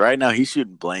 Right now he's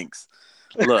shooting blanks.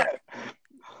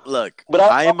 Look. But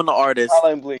I am an artist.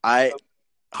 Hotline Bling.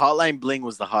 Hotline Bling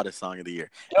was the hottest song of the year.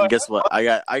 And guess what? I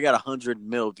got 100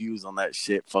 mil views on that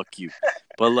shit. Fuck you.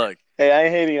 But look, Hey, I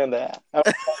ain't hating on that. I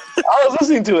was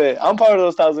listening to it. I'm part of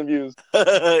those 1,000 views.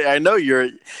 I know you're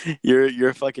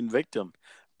a fucking victim.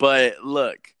 But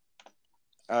look,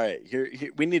 all right, here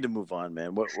we need to move on,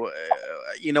 man. What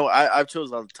I've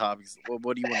chosen all the topics.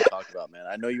 What do you want to talk about, man?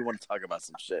 I know you want to talk about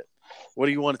some shit. What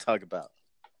do you want to talk about?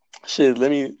 Shit,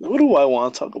 what do I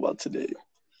want to talk about today?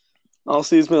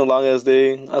 Honestly, it's been a long ass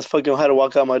day. I fucking had to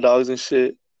walk out my dogs and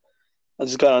shit. I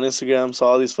just got on Instagram, saw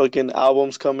all these fucking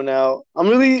albums coming out. I'm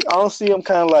kind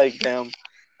of like, damn.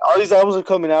 All these albums are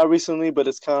coming out recently, but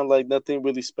it's kind of like nothing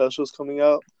really special is coming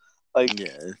out. Like,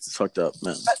 Yeah, it's fucked up,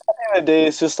 man. at the end of the day,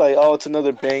 it's just like, oh, it's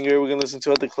another banger we're gonna listen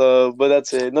to at the club, but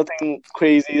that's it. Nothing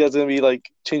crazy that's gonna be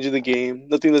like changing the game.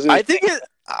 Nothing that's gonna I think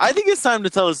it's time to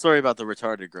tell a story about the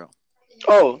retarded girl.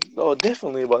 Oh,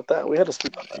 definitely about that. We had to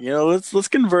speak on that. You know, let's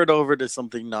convert over to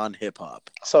something non-hip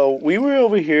hop. So we were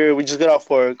over here. We just got off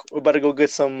work. We're about to go get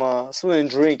something to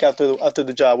drink after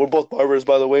the job. We're both barbers,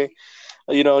 by the way.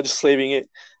 Just slaving it.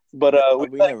 But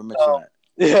We never mentioned that.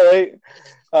 yeah,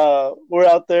 right. We're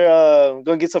out there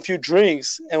gonna get a few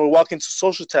drinks, and we're walking to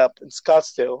Social Tap in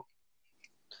Scottsdale.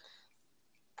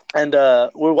 And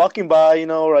we're walking by,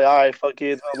 we're like, all right, fuck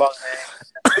it, it's been a long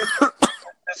day.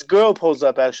 This girl pulls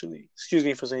up, actually. Excuse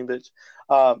me for saying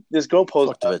bitch. This girl pulls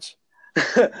Fuck the up.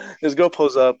 bitch. This girl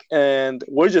pulls up, and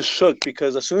we're just shook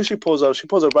because as soon as she pulls up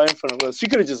right in front of us. She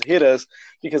could have just hit us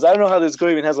because I don't know how this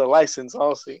girl even has a license,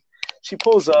 honestly. She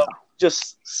pulls up,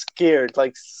 just scared,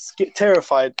 like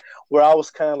terrified, where I was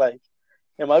kind of like,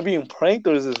 am I being pranked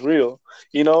or is this real?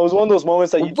 It was one of those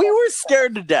moments that We were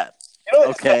scared to death.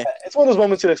 Okay. It's one of those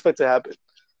moments you'd expect to happen.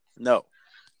 No.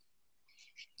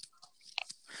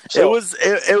 So,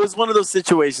 It was one of those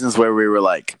situations where we were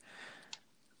like,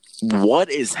 what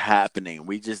is happening?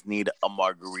 We just need a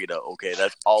margarita. Okay,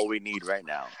 that's all we need right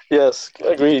now. yes,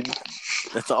 agreed.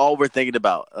 That's all we're thinking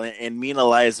about. And me and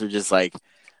Elias are just like,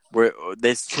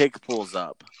 this chick pulls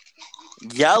up,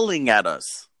 yelling at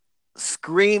us,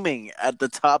 screaming at the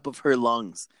top of her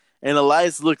lungs. And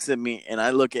Elias looks at me, and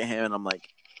I look at him, and I'm like,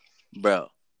 bro,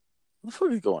 what the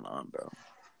fuck is going on, bro?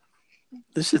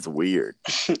 This shit's weird.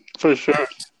 For sure.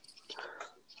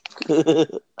 So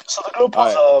the girl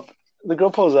pulls up, the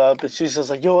girl pulls up and she's just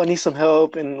like, "Yo, I need some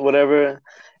help and whatever."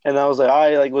 And I was like, "All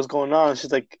right, like what's going on?"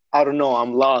 She's like, "I don't know,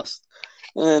 I'm lost."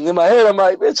 And in my head, I'm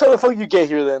like, "Bitch, how the fuck you get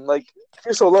here then? Like, if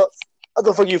you're so lost, how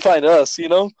the fuck you find us? You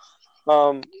know?"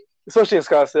 Um, Especially in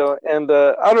Scottsdale. And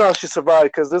I don't know how she survived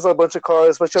because there's a bunch of cars,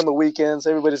 especially on the weekends.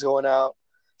 Everybody's going out.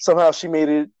 Somehow she made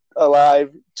it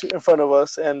alive in front of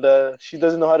us, and she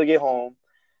doesn't know how to get home.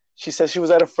 She says she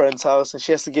was at a friend's house and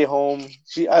she has to get home.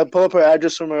 I pull up her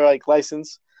address from her like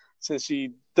license since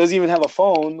she doesn't even have a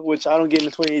phone, which I don't get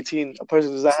in 2018. A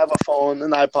person does not have a phone,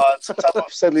 an iPod, some type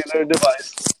of cellular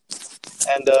device,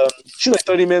 and she's like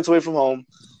 30 minutes away from home.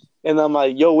 And I'm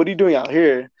like, "Yo, what are you doing out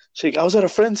here?" She's like, "I was at a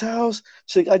friend's house."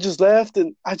 She's like, "I just left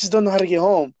and I just don't know how to get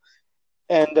home."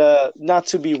 And not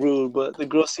to be rude, but the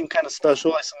girl seemed kind of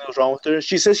special. Like something was wrong with her.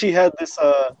 She said she had this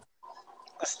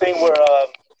thing where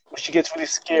when she gets really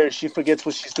scared, she forgets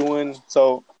what she's doing.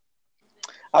 So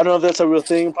I don't know if that's a real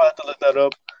thing. Probably have to look that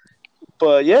up.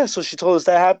 But yeah, so she told us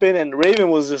that happened, and Raven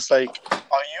was just like,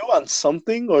 "Are you on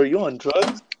something or are you on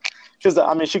drugs?" Because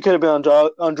I mean, she could have been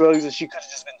on drugs, and she could have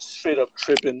just been straight up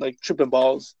tripping, like tripping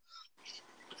balls.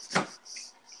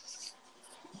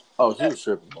 Oh, he was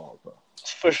tripping balls, bro.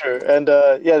 For sure. And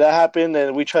yeah, that happened,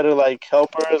 and we tried to like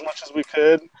help her as much as we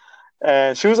could.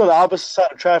 And she was on the opposite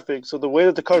side of traffic, so the way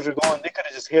that the cars were going, they could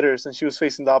have just hit her since she was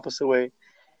facing the opposite way.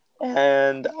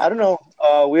 And I don't know.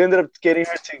 We ended up getting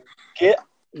her to get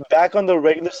back on the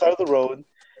regular side of the road,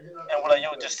 and we're like, "Yo,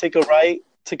 just take a right,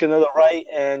 take another right,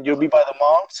 and you'll be by the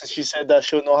mall." Since she said that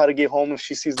she'll know how to get home if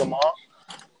she sees the mall.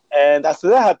 And after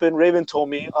that happened, Raven told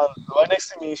me, right next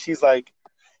to me, she's like,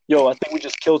 "Yo, I think we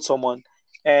just killed someone."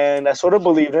 And I sort of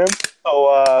believed him.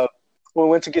 So when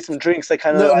we went to get some drinks, I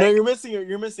kind of No, you're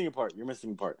missing a part. You're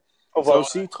missing a part. So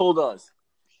she told us.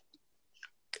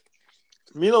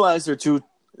 Me and Eliza are two.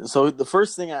 So the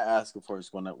first thing I ask for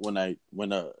is when a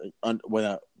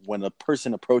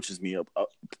person approaches me,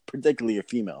 particularly a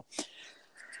female,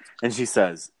 and she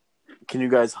says, "Can you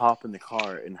guys hop in the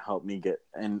car and help me get?"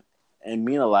 And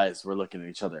me and Elias were looking at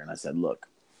each other, and I said, "Look,"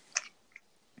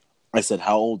 I said,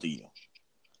 "How old are you?"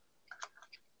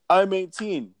 "I'm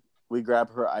 18. We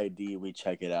grab her ID, we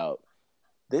check it out.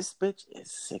 This bitch is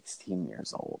 16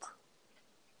 years old.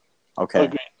 Okay.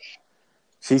 Okay.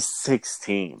 She's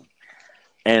 16.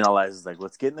 And Eliza's like,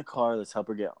 "Let's get in the car. Let's help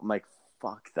her get." I'm like,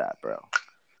 fuck that, bro.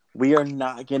 We are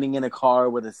not getting in a car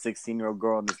with a 16-year-old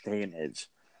girl in this day and age.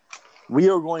 We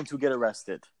are going to get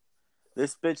arrested.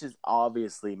 This bitch is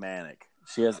obviously manic.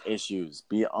 She has issues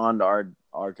beyond our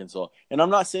control. And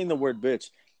I'm not saying the word bitch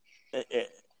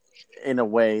in a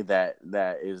way that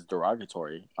is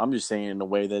derogatory. I'm just saying in a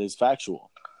way that is factual.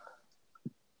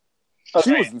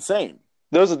 She was insane.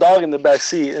 There was a dog in the back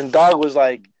seat, and dog was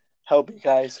like, "Help me,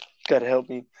 guys. Gotta help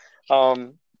me."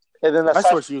 And then I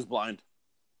swear she was blind.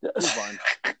 Yeah. She was blind.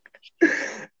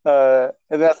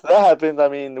 And after that happened, I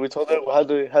mean, we told her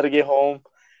how to get home.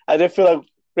 I didn't feel like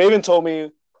Raven told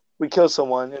me we killed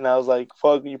someone, and I was like,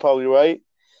 "Fuck, you're probably right."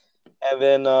 And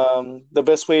then the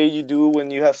best way you do when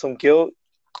you have some guilt,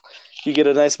 you get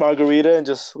a nice margarita and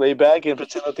just lay back and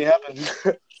pretend nothing happened.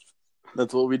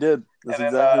 That's what we did. That's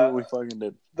And then, exactly what we fucking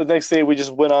did. The next day, we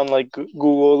just went on like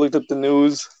Google, looked up the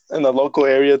news in the local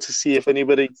area to see if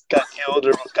anybody got killed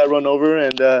or got run over,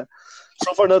 and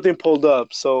so far nothing pulled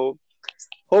up. So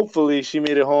hopefully she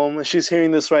made it home. She's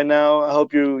hearing this right now. I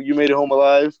hope you made it home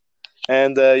alive,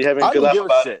 and you're having a good laugh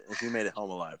about it. If you made it home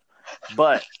alive,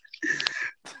 but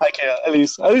I care. At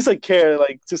least I care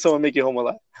like to someone make it home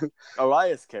alive.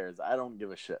 Elias cares. I don't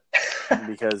give a shit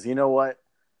because you know what?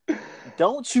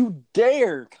 Don't you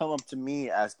dare come up to me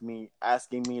asking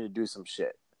me to do some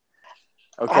shit.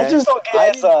 Okay? I just don't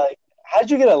get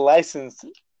how'd you get a license?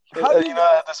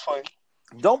 At this point.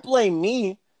 Don't blame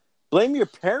me. Blame your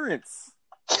parents.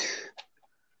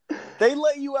 They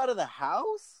let you out of the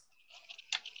house?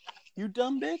 You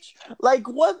dumb bitch. Like,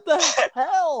 what the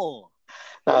hell?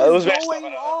 What is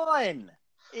going on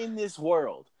in this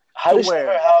world? How did you leave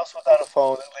her house without a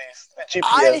phone, at least? A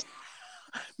GPS.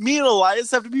 Me and Elias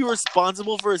have to be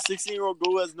responsible for a 16-year-old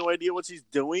girl who has no idea what she's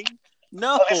doing?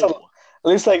 No. At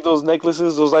least like those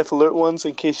necklaces, those life alert ones,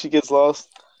 in case she gets lost.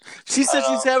 She said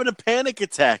she's having a panic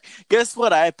attack. Guess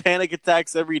what? I have panic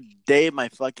attacks every day of my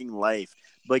fucking life.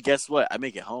 But guess what? I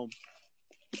make it home.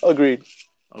 Agreed.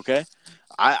 Okay?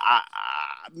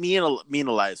 Me and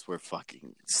Elias were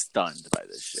fucking stunned by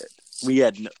this shit.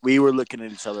 We were looking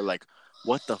at each other like,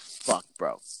 what the fuck,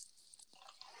 bro?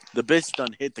 The bitch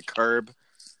done hit the curb.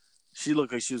 She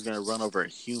looked like she was going to run over a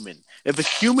human. If a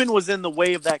human was in the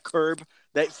way of that curb,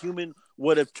 that human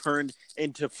would have turned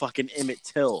into fucking Emmett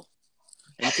Till.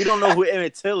 And if you don't know who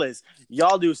Emmett Till is,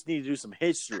 y'all need to do some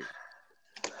history.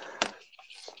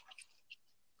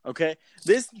 Okay,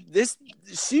 this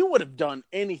she would have done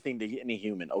anything to any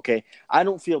human. Okay, I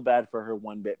don't feel bad for her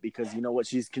one bit because you know what?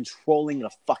 She's controlling a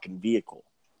fucking vehicle.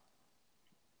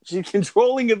 She's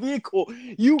controlling a vehicle.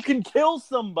 You can kill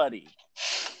somebody.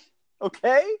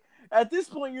 Okay, at this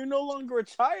point, you're no longer a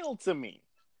child to me.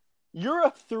 You're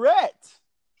a threat.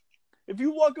 If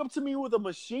you walk up to me with a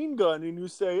machine gun and you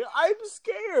say, "I'm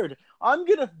scared," I'm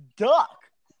gonna duck.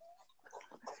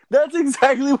 That's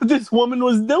exactly what this woman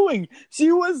was doing.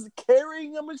 She was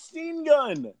carrying a machine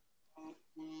gun.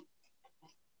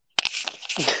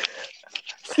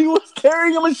 She was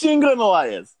carrying a machine gun,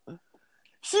 Elias.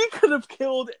 She could have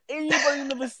killed anybody in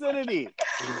the vicinity.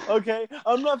 Okay?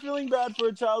 I'm not feeling bad for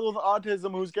a child with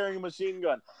autism who's carrying a machine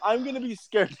gun. I'm going to be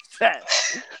scared to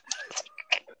death.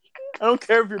 I don't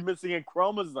care if you're missing a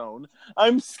chromosome.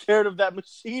 I'm scared of that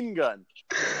machine gun.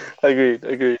 Agreed.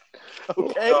 Okay?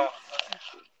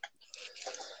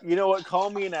 You know what?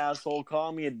 Call me an asshole.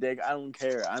 Call me a dick. I don't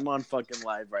care. I'm on fucking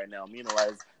live right now. Me and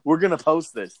Elias, we're going to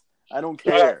post this. I don't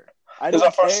care. I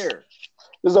don't care.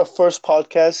 This is our first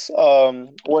podcast.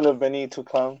 One of many to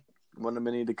come. One of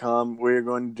many to come. We're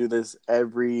going to do this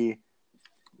every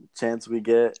chance we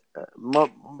get.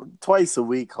 Twice a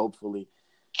week, hopefully.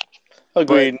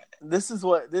 Agreed. But this is,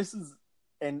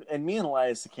 and me and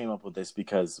Elias came up with this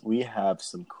because we have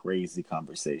some crazy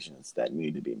conversations that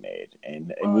need to be made.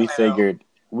 And we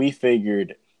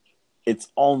figured it's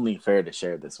only fair to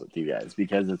share this with you guys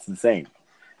because it's insane.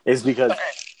 It's because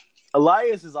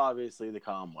Elias is obviously the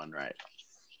calm one, right?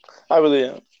 I really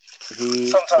am.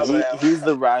 He's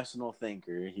the rational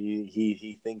thinker.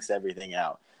 He thinks everything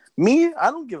out. Me,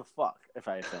 I don't give a fuck if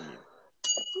I offend you.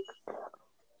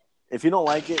 If you don't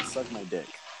like it, suck my dick.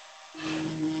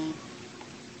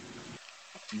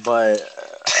 But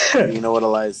you know what,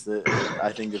 Elias?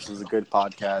 I think this was a good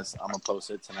podcast. I'm gonna post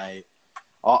it tonight.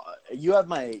 You have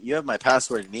my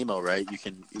password and email, right? You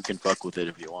can fuck with it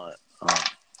if you want.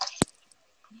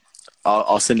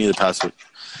 I'll send you the password.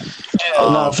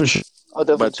 No, for sure.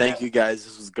 But thank you guys.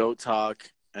 This was Goat Talk,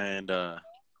 and definitely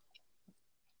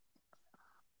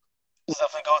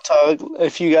Go Talk.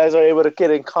 If you guys are able to get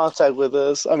in contact with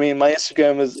us, I mean, my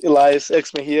Instagram is Elias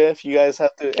X Mejia. If you guys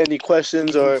have any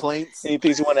questions or any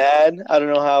things you want to add, I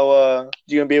don't know how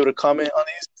you're gonna be able to comment on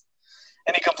these.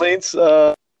 Any complaints?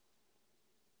 I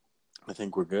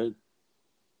think we're good.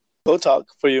 Go Talk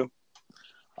for you.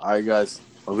 All right, guys.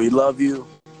 Well, we love you.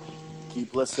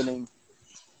 Keep listening.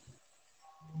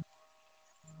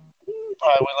 All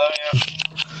right, we love you.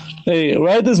 Hey,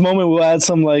 right at this moment, we'll add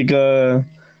some like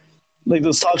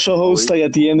those talk show hosts. Like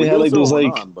at the end, they had like those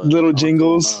like little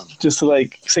jingles just to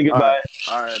like say goodbye.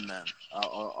 All right, man.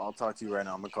 I'll talk to you right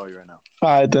now. I'm gonna call you right now.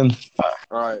 All right, then.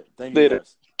 All right. Thank you,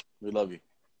 guys. We love you.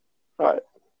 All right.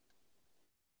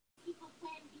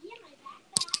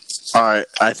 All right.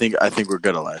 I think we're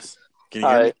good, Elias. Can you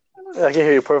hear me? I can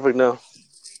hear you perfect now.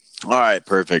 All right,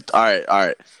 perfect. All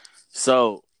right.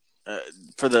 So,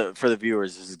 for the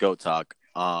viewers, this is Goat Talk.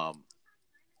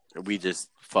 We just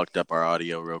fucked up our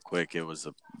audio real quick. It was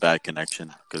a bad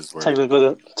connection because we're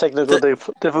technical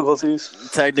difficulties.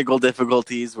 Technical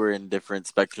difficulties. We're in different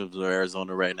spectrums of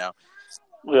Arizona right now.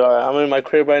 We are. I'm in my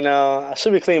crib right now. I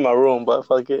should be cleaning my room, but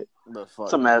fuck it.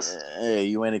 It's a mess. Hey,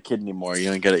 you ain't a kid anymore.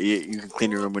 You ain't gotta. You can clean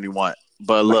your room when you want.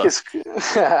 But look,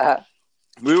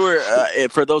 we were.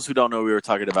 For those who don't know, we were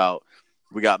talking about.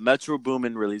 We got Metro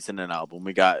Boomin releasing an album.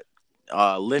 We got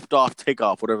Lift Off, Take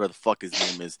Off, whatever the fuck his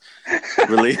name is.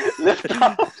 Lift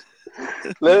Off.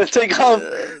 Let us take off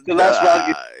the last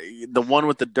round. The one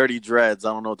with the dirty dreads.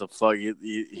 I don't know what the fuck.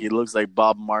 He looks like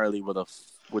Bob Marley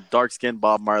with dark skin.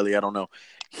 Bob Marley. I don't know.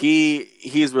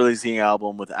 He's releasing an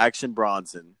album with Action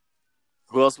Bronson.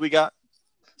 Who else we got?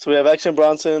 So we have Action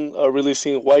Bronson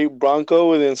releasing White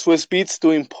Bronco, and then Swiss Beats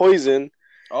doing Poison.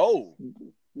 Oh.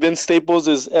 Vince Staples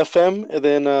is FM, and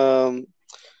then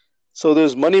so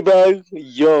there's Moneybagg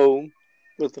Yo,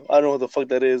 I don't know what the fuck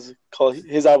that is.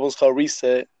 His album's called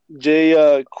Reset.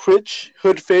 Jay Critch,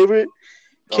 Hood Favorite,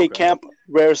 K Camp,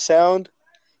 Rare Sound,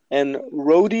 and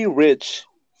Roddy Rich,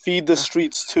 Feed the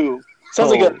Streets 2.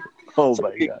 Sounds like sounds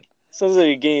like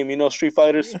a game, you know, Street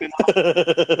Fighter spin.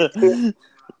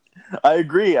 I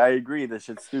agree. This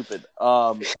shit's stupid.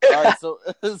 All right, so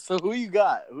who you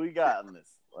got? Who you got on this?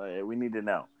 We need to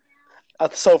know.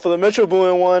 So for the Metro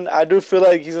Boomin one, I do feel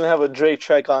like he's gonna have a Drake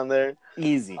track on there.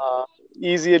 Easy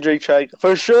a Drake track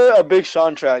for sure. A Big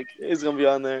Sean track is gonna be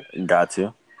on there. Got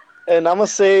to. And I'm gonna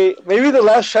say maybe the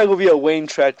last track will be a Wayne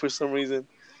track for some reason.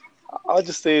 I'll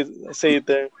just say it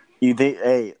there. You think?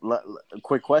 Hey,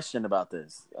 quick question about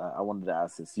this. I wanted to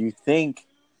ask this. You think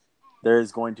there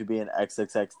is going to be an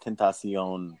XXX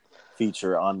Tentacion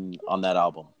feature on that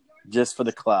album? just for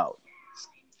the clout.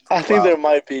 I think Wow. there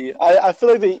might be. I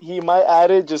feel like he might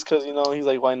add it just because he's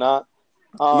like, why not?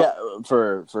 Yeah,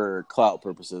 for clout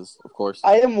purposes, of course.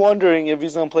 I am wondering if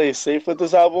he's gonna play it safe with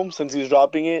this album since he's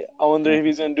dropping it. I wonder if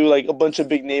he's gonna do like a bunch of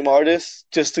big name artists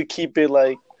just to keep it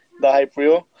like the hype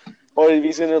real, or if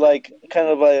he's gonna like kind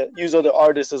of use other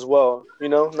artists as well.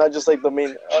 Not just like the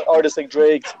main artists like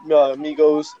Drake,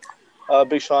 Migos,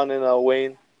 Big Sean, and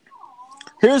Wayne.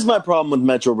 Here's my problem with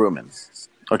Metro Boomin.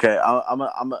 Okay,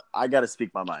 I gotta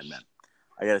speak my mind, man.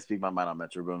 I gotta speak my mind on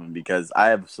Metro Boomin because I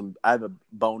have a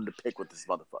bone to pick with this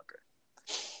motherfucker.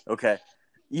 Okay,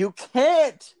 you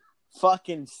can't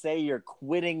fucking say you're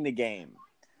quitting the game.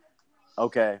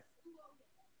 Okay,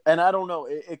 and I don't know.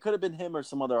 It could have been him or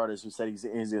some other artist who said he's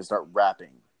gonna start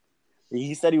rapping.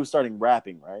 He said he was starting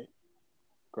rapping, right?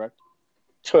 Correct.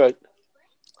 Correct.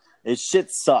 His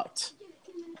shit sucked.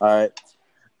 All right.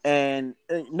 And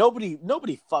nobody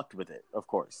fucked with it, of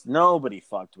course. Nobody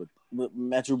fucked with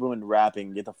Metro Boomin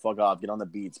rapping. Get the fuck off. Get on the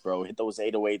beats, bro. Hit those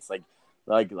 808s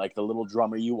like the little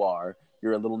drummer you are.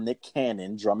 You're a little Nick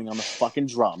Cannon drumming on the fucking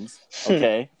drums.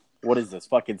 Okay? What is this?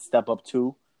 Fucking Step Up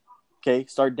 2? Okay?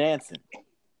 Start dancing.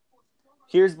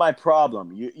 Here's my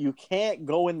problem. You can't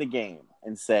go in the game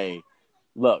and say,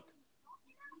 look,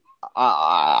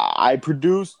 I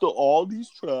produced all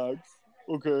these tracks.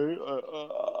 Okay?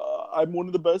 I'm one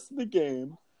of the best in the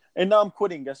game. And now I'm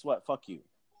quitting. Guess what? Fuck you.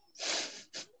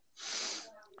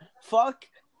 Fuck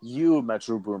you,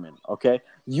 Metro Boomin. Okay?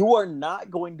 You are not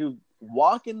going to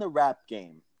walk in the rap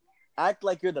game, act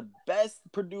like you're the best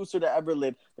producer to ever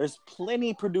live. There's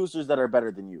plenty producers that are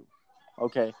better than you.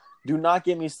 Okay? Do not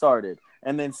get me started.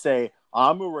 And then say,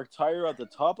 I'm going to retire at the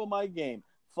top of my game.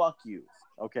 Fuck you.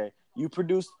 Okay? You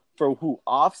produced for who?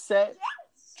 Offset,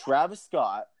 Travis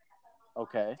Scott.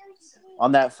 Okay?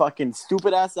 On that fucking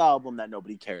stupid ass album that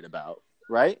nobody cared about,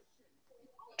 right?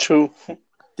 True.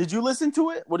 Did you listen to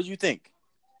it? What did you think?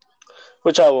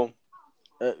 Which album?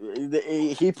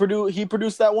 He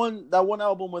produced that one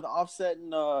album with Offset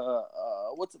and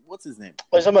what's his name?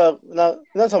 Are you talking about not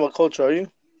talking about Culture? Are you?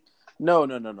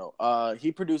 No.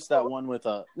 He produced that one with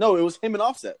no, it was him and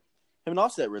Offset. Him and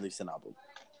Offset released an album.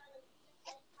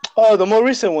 Oh, the more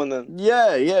recent one then.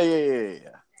 Yeah.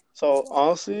 So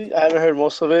honestly, I haven't heard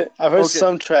most of it. I've heard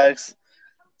some tracks.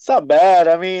 It's not bad.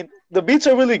 I mean, the beats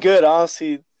are really good.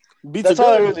 Honestly, that's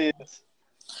all it really is.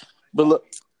 But look,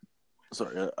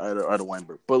 sorry, I had a wine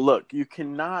burp. But look, you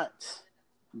cannot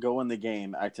go in the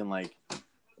game acting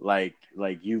like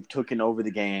you've taken over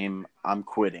the game. I'm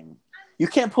quitting. You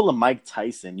can't pull a Mike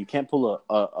Tyson. You can't pull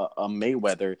a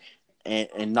Mayweather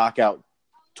and knock out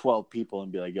 12 people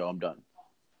and be like, yo, I'm done.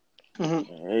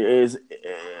 Mm-hmm.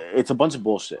 It's a bunch of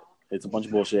bullshit.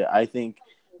 I think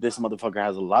this motherfucker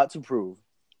has a lot to prove.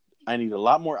 I need a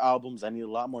lot more albums. I need a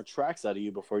lot more tracks out of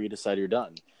you before you decide you're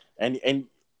done. And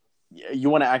you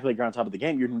want to act like you're on top of the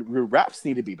game. Your raps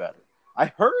need to be better. I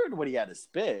heard what he had to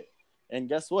spit, and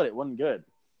guess what? It wasn't good.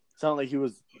 It sounded like he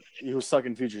was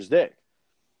sucking Future's dick.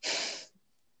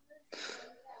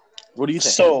 What do you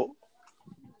think? So,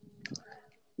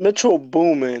 Metro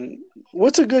Boomin,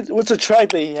 what's a track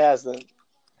that he has then?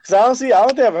 Because honestly, I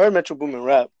don't think I've heard Metro Boomin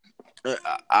rap.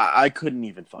 I couldn't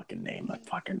even fucking name a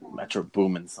fucking Metro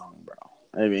Boomin song, bro.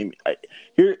 I mean,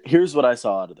 here's what I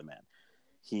saw out of the man.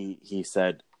 He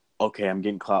said, okay, I'm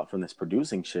getting clout from this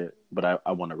producing shit, but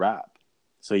I want to rap.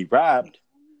 So he rapped.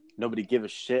 Nobody gave a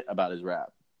shit about his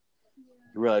rap.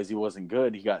 He realized he wasn't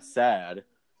good. He got sad.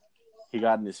 He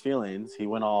got in his feelings. He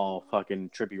went all fucking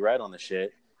trippy red on the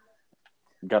shit.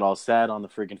 Got all sad on the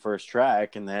freaking first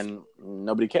track, and then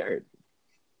nobody cared.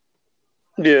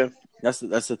 Yeah. That's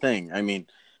the thing. I mean,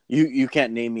 you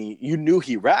can't name me. You knew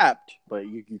he rapped, but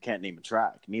you can't name a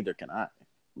track. Neither can I.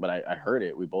 But I heard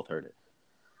it. We both heard it.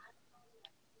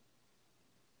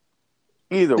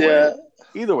 Either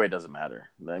way, it doesn't matter.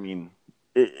 I mean,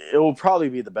 it will probably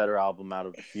be the better album out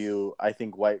of the few. I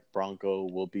think White Bronco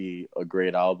will be a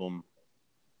great album.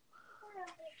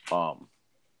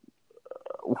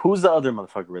 Who's the other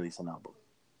motherfucker releasing an album?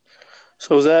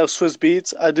 So is that Swiss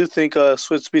Beats? I do think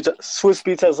Swiss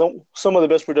Beats has some of the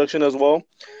best production as well.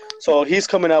 So he's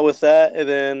coming out with that, and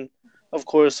then of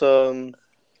course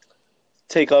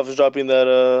Takeoff is dropping that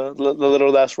the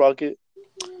Little Last Rocket.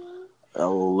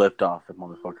 Lift off,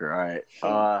 motherfucker.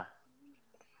 All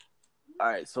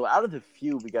right. So out of the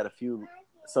few, we got a few.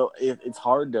 So it's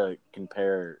hard to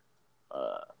compare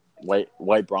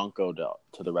White Bronco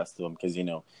to the rest of them because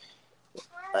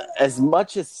as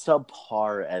much as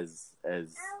subpar as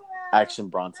Action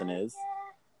Bronson is,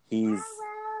 he's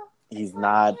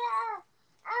not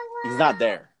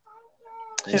there.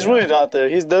 He's really not there.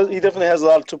 He definitely has a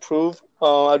lot to prove.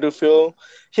 I do feel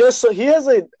he has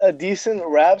a decent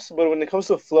raps, but when it comes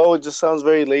to flow, it just sounds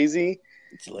very lazy,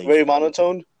 It's lazy. very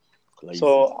monotone. Lazy.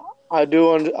 So I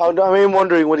do. I'm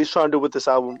wondering what he's trying to do with this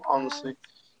album. Honestly,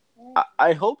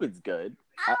 I hope it's good.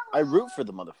 I root for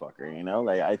the motherfucker. You know,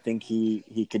 like I think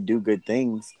he could do good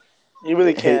things. he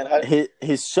really can.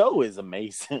 His show is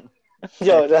amazing.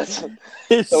 Yo, that's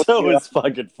His show is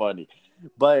fucking funny.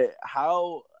 But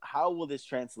how will this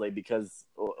translate? Because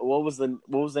what was the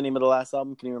name of the last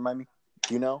album? Can you remind me?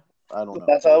 Do you know? I don't know.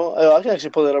 that's album. I can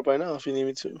actually pull it up right now if you need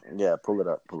me to. Yeah, pull it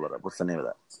up. What's the name of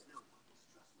that?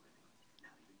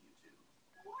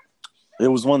 It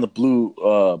was one of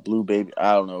the blue baby.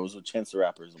 I don't know. It was with Chance the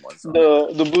Rapper's one song.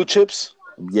 The Blue Chips.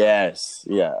 Yes,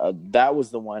 yeah, that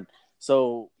was the one.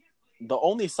 So the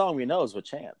only song we know is with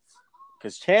Chance,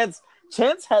 because Chance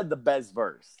had the best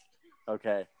verse.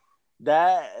 Okay,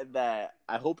 that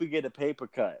I hope you get a paper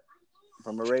cut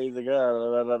from a razor.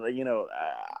 You know,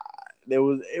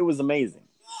 it was amazing.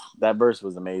 That verse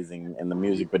was amazing, and the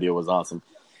music video was awesome.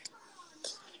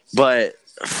 But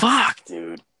fuck,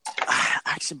 dude.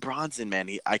 Action Bronson, man,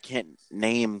 I can't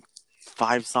name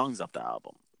 5 songs off the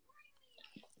album.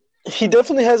 He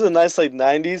definitely has a nice like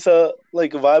 '90s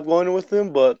like vibe going with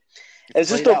him, but it's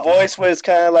just played a out. voice where it's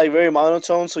kind of like very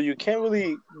monotone, so you can't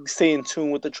really stay in tune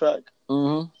with the track.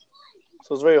 Mm-hmm.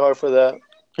 So it's very hard for that.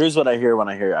 Here's what I hear when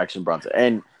I hear Action Bronson,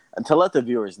 and to let the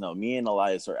viewers know, me and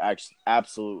Elias are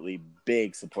absolutely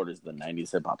big supporters of the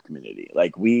 '90s hip hop community.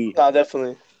 Like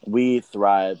Definitely. we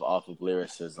thrive off of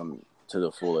lyricism to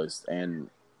the fullest, and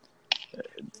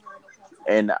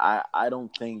I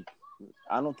don't think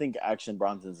Action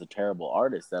Bronson's a terrible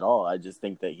artist at all. I just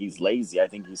think that he's lazy. I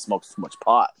think he smokes too much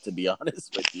pot, to be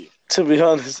honest with you. To be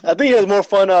honest, I think he has more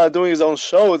fun doing his own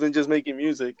show than just making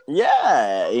music.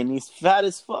 Yeah, and he's fat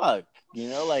as fuck. You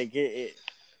know, like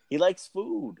he likes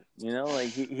food. You know, like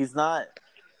he's not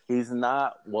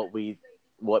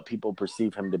what people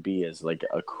perceive him to be as, like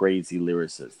a crazy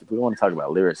lyricist. If we want to talk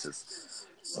about lyricists,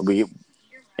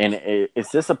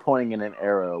 it's disappointing in an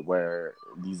era where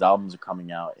these albums are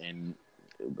coming out and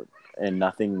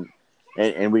nothing,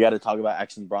 and we got to talk about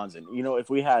Action Bronson. You know,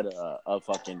 if we had a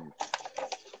fucking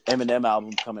Eminem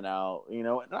album coming out, you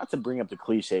know, not to bring up the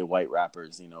cliche white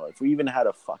rappers, you know, if we even had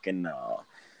a fucking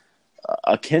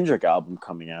a Kendrick album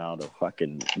coming out, a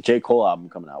fucking J. Cole album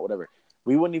coming out, whatever,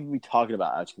 we wouldn't even be talking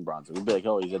about Action Bronson. We'd be like,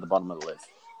 oh, he's at the bottom of the list.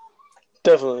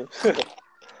 Definitely.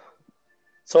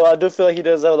 So I do feel like he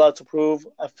does have a lot to prove.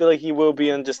 I feel like he will be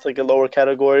in just like a lower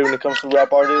category when it comes to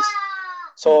rap artists.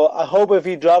 So I hope if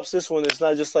he drops this one, it's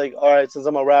not just like, all right, since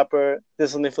I'm a rapper, this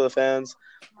is something for the fans.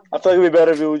 I feel like it'd be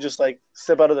better if he would just like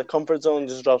step out of the comfort zone and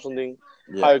just drop something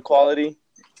higher quality.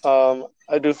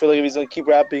 I do feel like if he's gonna keep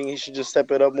rapping, he should just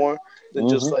step it up more than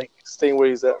just like staying where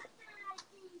he's at.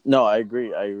 No, I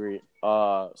agree.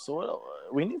 So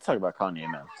we need to talk about Kanye,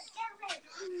 man.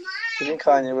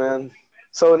 Kanye, man.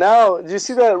 So now, did you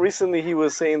see that recently he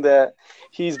was saying that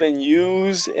he's been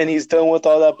used and he's done with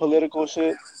all that political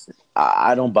shit?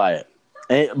 I don't buy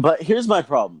it. But here's my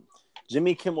problem.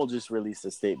 Jimmy Kimmel just released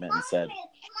a statement and said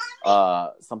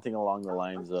something along the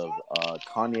lines of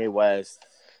Kanye West,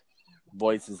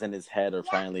 voices in his head are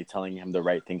finally telling him the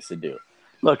right things to do.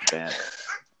 Look, man,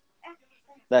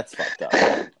 that's fucked up.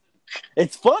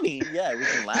 It's funny. Yeah, we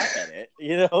can laugh at it.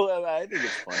 You know, I think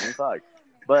it's funny. Fuck.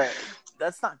 But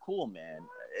that's not cool, man.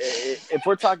 If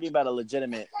we're talking about a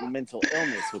legitimate mental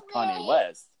illness with Kanye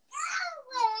West,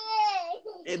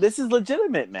 this is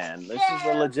legitimate, man. This is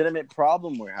a legitimate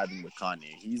problem we're having with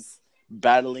Kanye. He's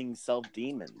battling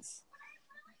self-demons.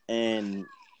 And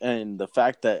the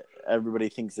fact that everybody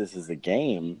thinks this is a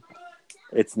game,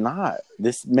 it's not.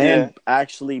 This man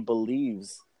actually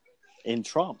believes in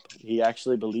Trump. He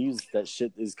actually believes that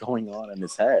shit is going on in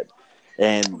his head.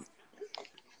 And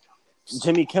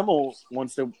Jimmy Kimmel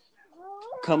wants to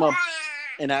come up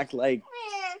and act like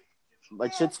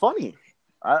shit's funny.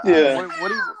 What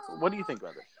do you think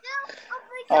about it?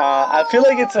 I feel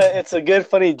like it's a good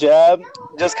funny jab,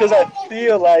 just because I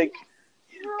feel like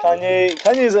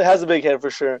Kanye has a big head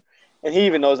for sure, and he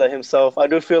even knows that himself. I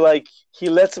do feel like he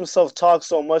lets himself talk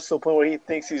so much to the point where he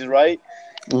thinks he's right,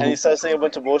 and he starts saying a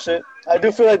bunch of bullshit. I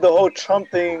do feel like the whole Trump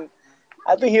thing,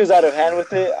 I think he was out of hand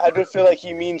with it. I do feel like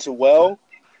he means well,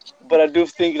 but I do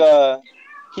think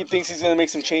he thinks he's going to make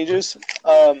some changes.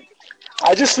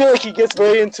 I just feel like he gets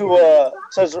very into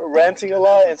starts ranting a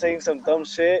lot and saying some dumb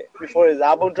shit before his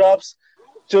album drops,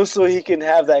 just so he can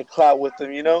have that clout with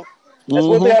him, you know? That's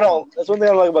one thing I don't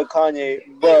like about Kanye,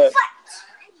 but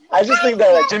I just think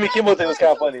that Jimmy Kimmel thing was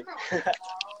kind of funny.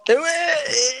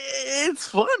 It's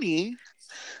funny,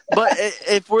 but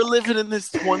if we're living in this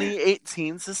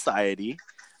 2018 society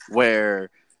where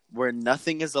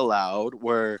nothing is allowed,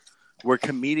 where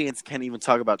comedians can't even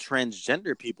talk about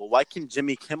transgender people. Why can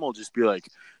Jimmy Kimmel just be like,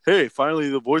 "Hey, finally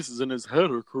the voices in his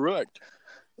head are correct"?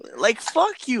 Like,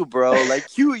 fuck you, bro.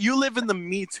 Like, you live in the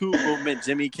Me Too movement,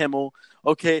 Jimmy Kimmel.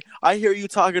 Okay, I hear you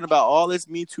talking about all this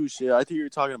Me Too shit. I think you're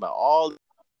talking about all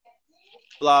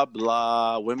blah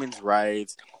blah, women's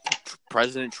rights,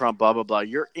 President Trump, blah blah blah.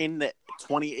 You're in the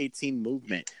 2018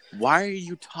 movement. Why are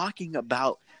you talking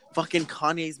about fucking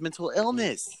Kanye's mental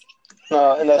illness?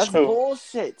 No, and that's true.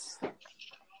 Bullshit.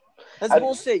 That's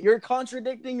bullshit. You're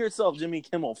contradicting yourself, Jimmy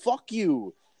Kimmel. Fuck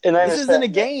you. And this isn't a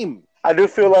game. I do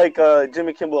feel like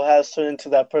Jimmy Kimmel has turned into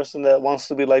that person that wants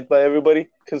to be liked by everybody,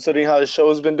 considering how his show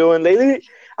has been doing lately.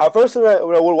 At first, when I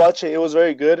would watch it, it was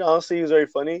very good. Honestly, he was very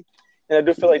funny. And I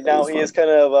do feel like now he is kind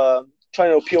of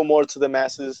trying to appeal more to the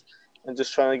masses and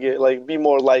just trying to get be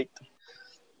more liked.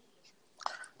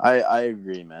 I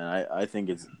agree, man. I think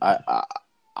it's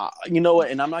you know what?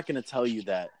 And I'm not going to tell you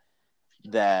that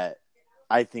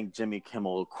I think Jimmy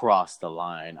Kimmel crossed the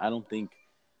line. I don't think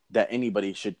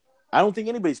anybody's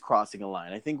crossing a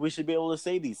line. I think we should be able to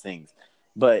say these things.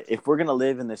 But if we're going to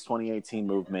live in this 2018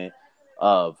 movement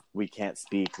of we can't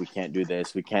speak, we can't do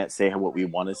this, we can't say what we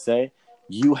want to say,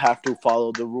 you have to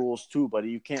follow the rules too, buddy.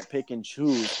 You can't pick and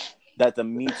choose that the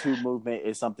Me Too movement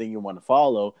is something you want to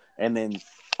follow and then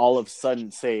all of a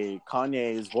sudden say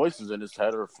Kanye's voices in his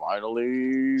head are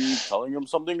finally telling him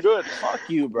something good. Fuck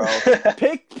you, bro.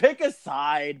 Pick a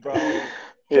side, bro.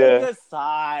 Pick a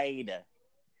side.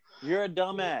 You're a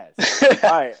dumbass.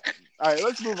 All right,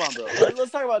 let's move on, bro.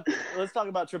 Let's talk about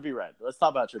Trippie Redd. Let's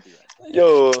talk about Trippie Redd.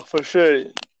 Yo, for sure.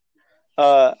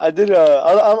 I did.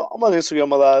 I'm on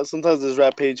Instagram a lot. Sometimes this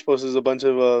rap page posts a bunch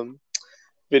of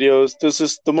videos.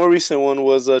 The more recent one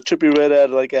was Trippie Redd at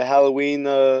like a Halloween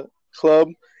club,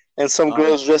 and some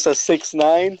girls dressed as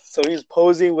 6ix9ine. So he's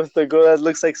posing with the girl that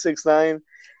looks like 6ix9ine,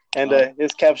 and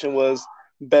his caption was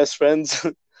 "best friends."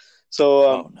 So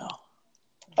oh no,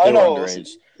 I know.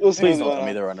 Underage. Please don't tell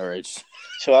me they're underage.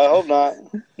 Sure, I hope not.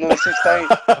 No, 6ix9ine.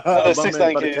 No,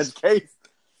 6ix9ine case.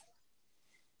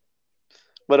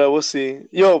 But we'll see.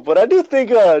 Yo, but I do think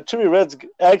Trippie Redd's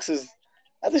ex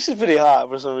I think she's pretty hot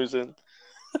for some reason.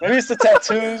 Maybe it's the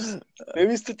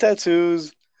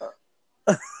tattoos.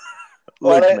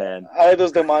 Look, man. I had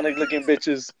those demonic looking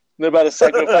bitches. They're about to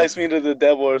sacrifice me to the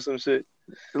devil or some shit.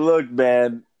 Look,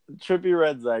 man. Trippie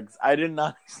Redd's ex, I did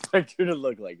not expect her to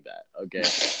look like that. Okay,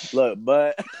 look,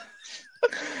 but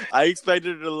I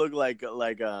expected her to look like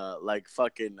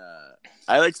fucking.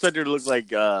 I expected her to look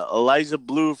like Elijah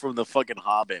Blue from the fucking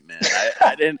Hobbit, man.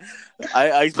 I didn't.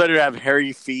 I expected her to have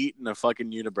hairy feet and a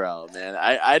fucking unibrow, man.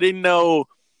 I didn't know.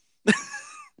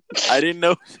 I didn't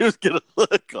know she was gonna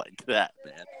look like that,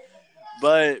 man.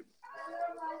 But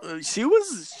she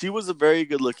was a very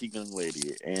good looking young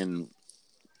lady, and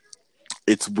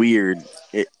it's weird.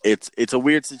 It's a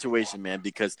weird situation, man,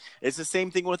 because it's the same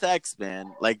thing with X,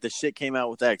 man. Like the shit came out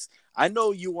with X. I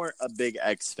know you weren't a big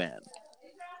X fan.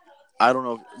 I don't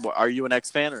know. Are you an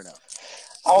X fan or no?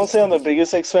 I won't say I'm the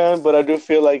biggest X fan, but I do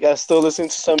feel like I still listen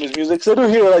to some of his music. So I do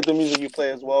hear like the music you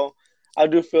play as well. I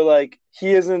do feel like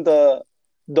he isn't the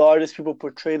artist people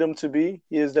portrayed him to be.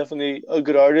 He is definitely a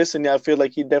good artist, and I feel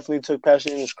like he definitely took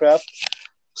passion in his craft.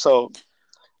 So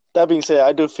that being said,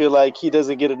 I do feel like he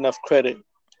doesn't get enough credit.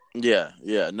 Yeah,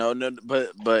 no,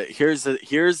 but here's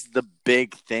the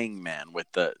big thing, man,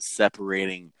 with the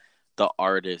separating the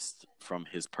artist from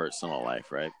his personal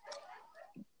life, right?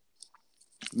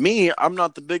 Me, I'm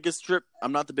not the biggest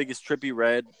Trippie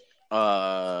Redd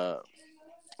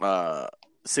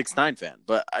 6ix9ine fan,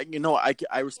 but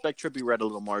I respect Trippie Redd a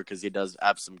little more because he does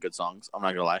have some good songs. I'm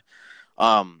not gonna lie.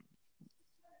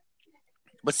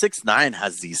 But 6ix9ine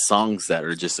has these songs that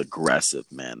are just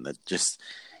aggressive, man, that just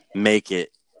make it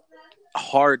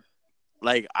hard.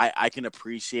 Like I can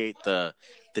appreciate the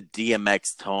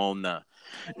DMX tone, the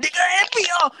nigga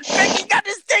NPO, got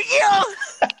this thing here.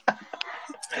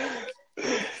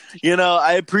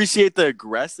 I appreciate the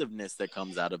aggressiveness that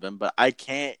comes out of him, but I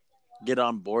can't get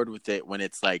on board with it when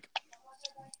it's like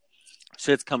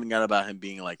shit's coming out about him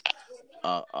being like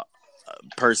a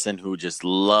person who just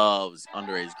loves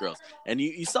underage girls. And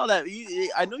you saw that.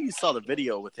 I know you saw the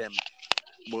video with him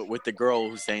with the girl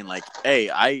who's saying like,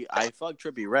 "Hey, I fucked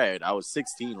Trippie Redd. I was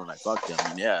 16 when I fucked him.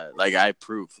 And yeah, like I have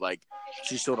proof." Like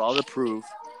she showed all the proof.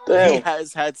 Damn. He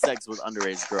has had sex with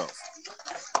underage girls.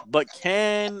 But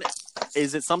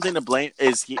is it something to blame?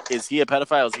 Is he a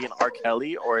pedophile? Is he an R.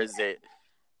 Kelly, or is it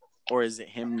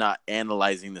him not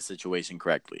analyzing the situation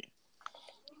correctly?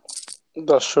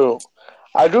 That's true.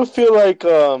 I do feel like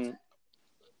one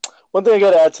thing I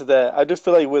gotta add to that. I do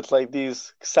feel like with like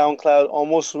these SoundCloud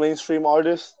almost mainstream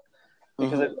artists,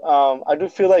 because Mhm. I do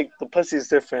feel like the pussy is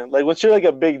different. Like once you're like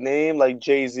a big name like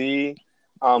Jay-Z,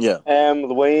 Yeah.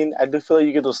 Wayne, I do feel like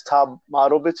you get those top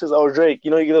model bitches or Drake.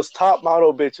 You know, you get those top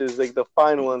model bitches, like the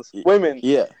fine ones, women.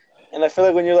 Yeah. And I feel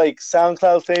like when you're like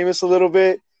SoundCloud famous a little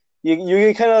bit, you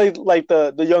get kind of like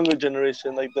the younger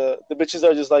generation, like the bitches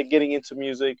are just like getting into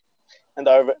music and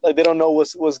are like they don't know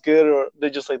what's good or they're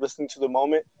just like listening to the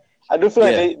moment. I do feel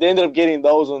like Yeah. they ended up getting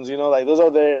those ones, you know, like those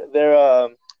are their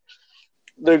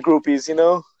groupies, you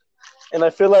know, and I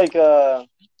feel like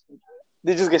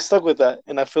they just get stuck with that,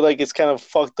 and I feel like it's kind of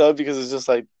fucked up because it's just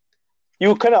like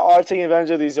you kind of are taking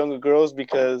advantage of these younger girls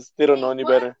because they don't know any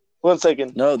better. 1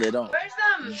 second. No, they don't.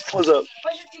 What's up?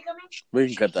 We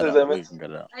can cut that Is out. that We it? can cut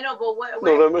it out. I know, but what?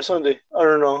 November Sunday. I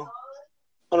don't know.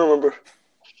 I don't remember.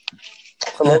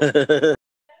 Hello.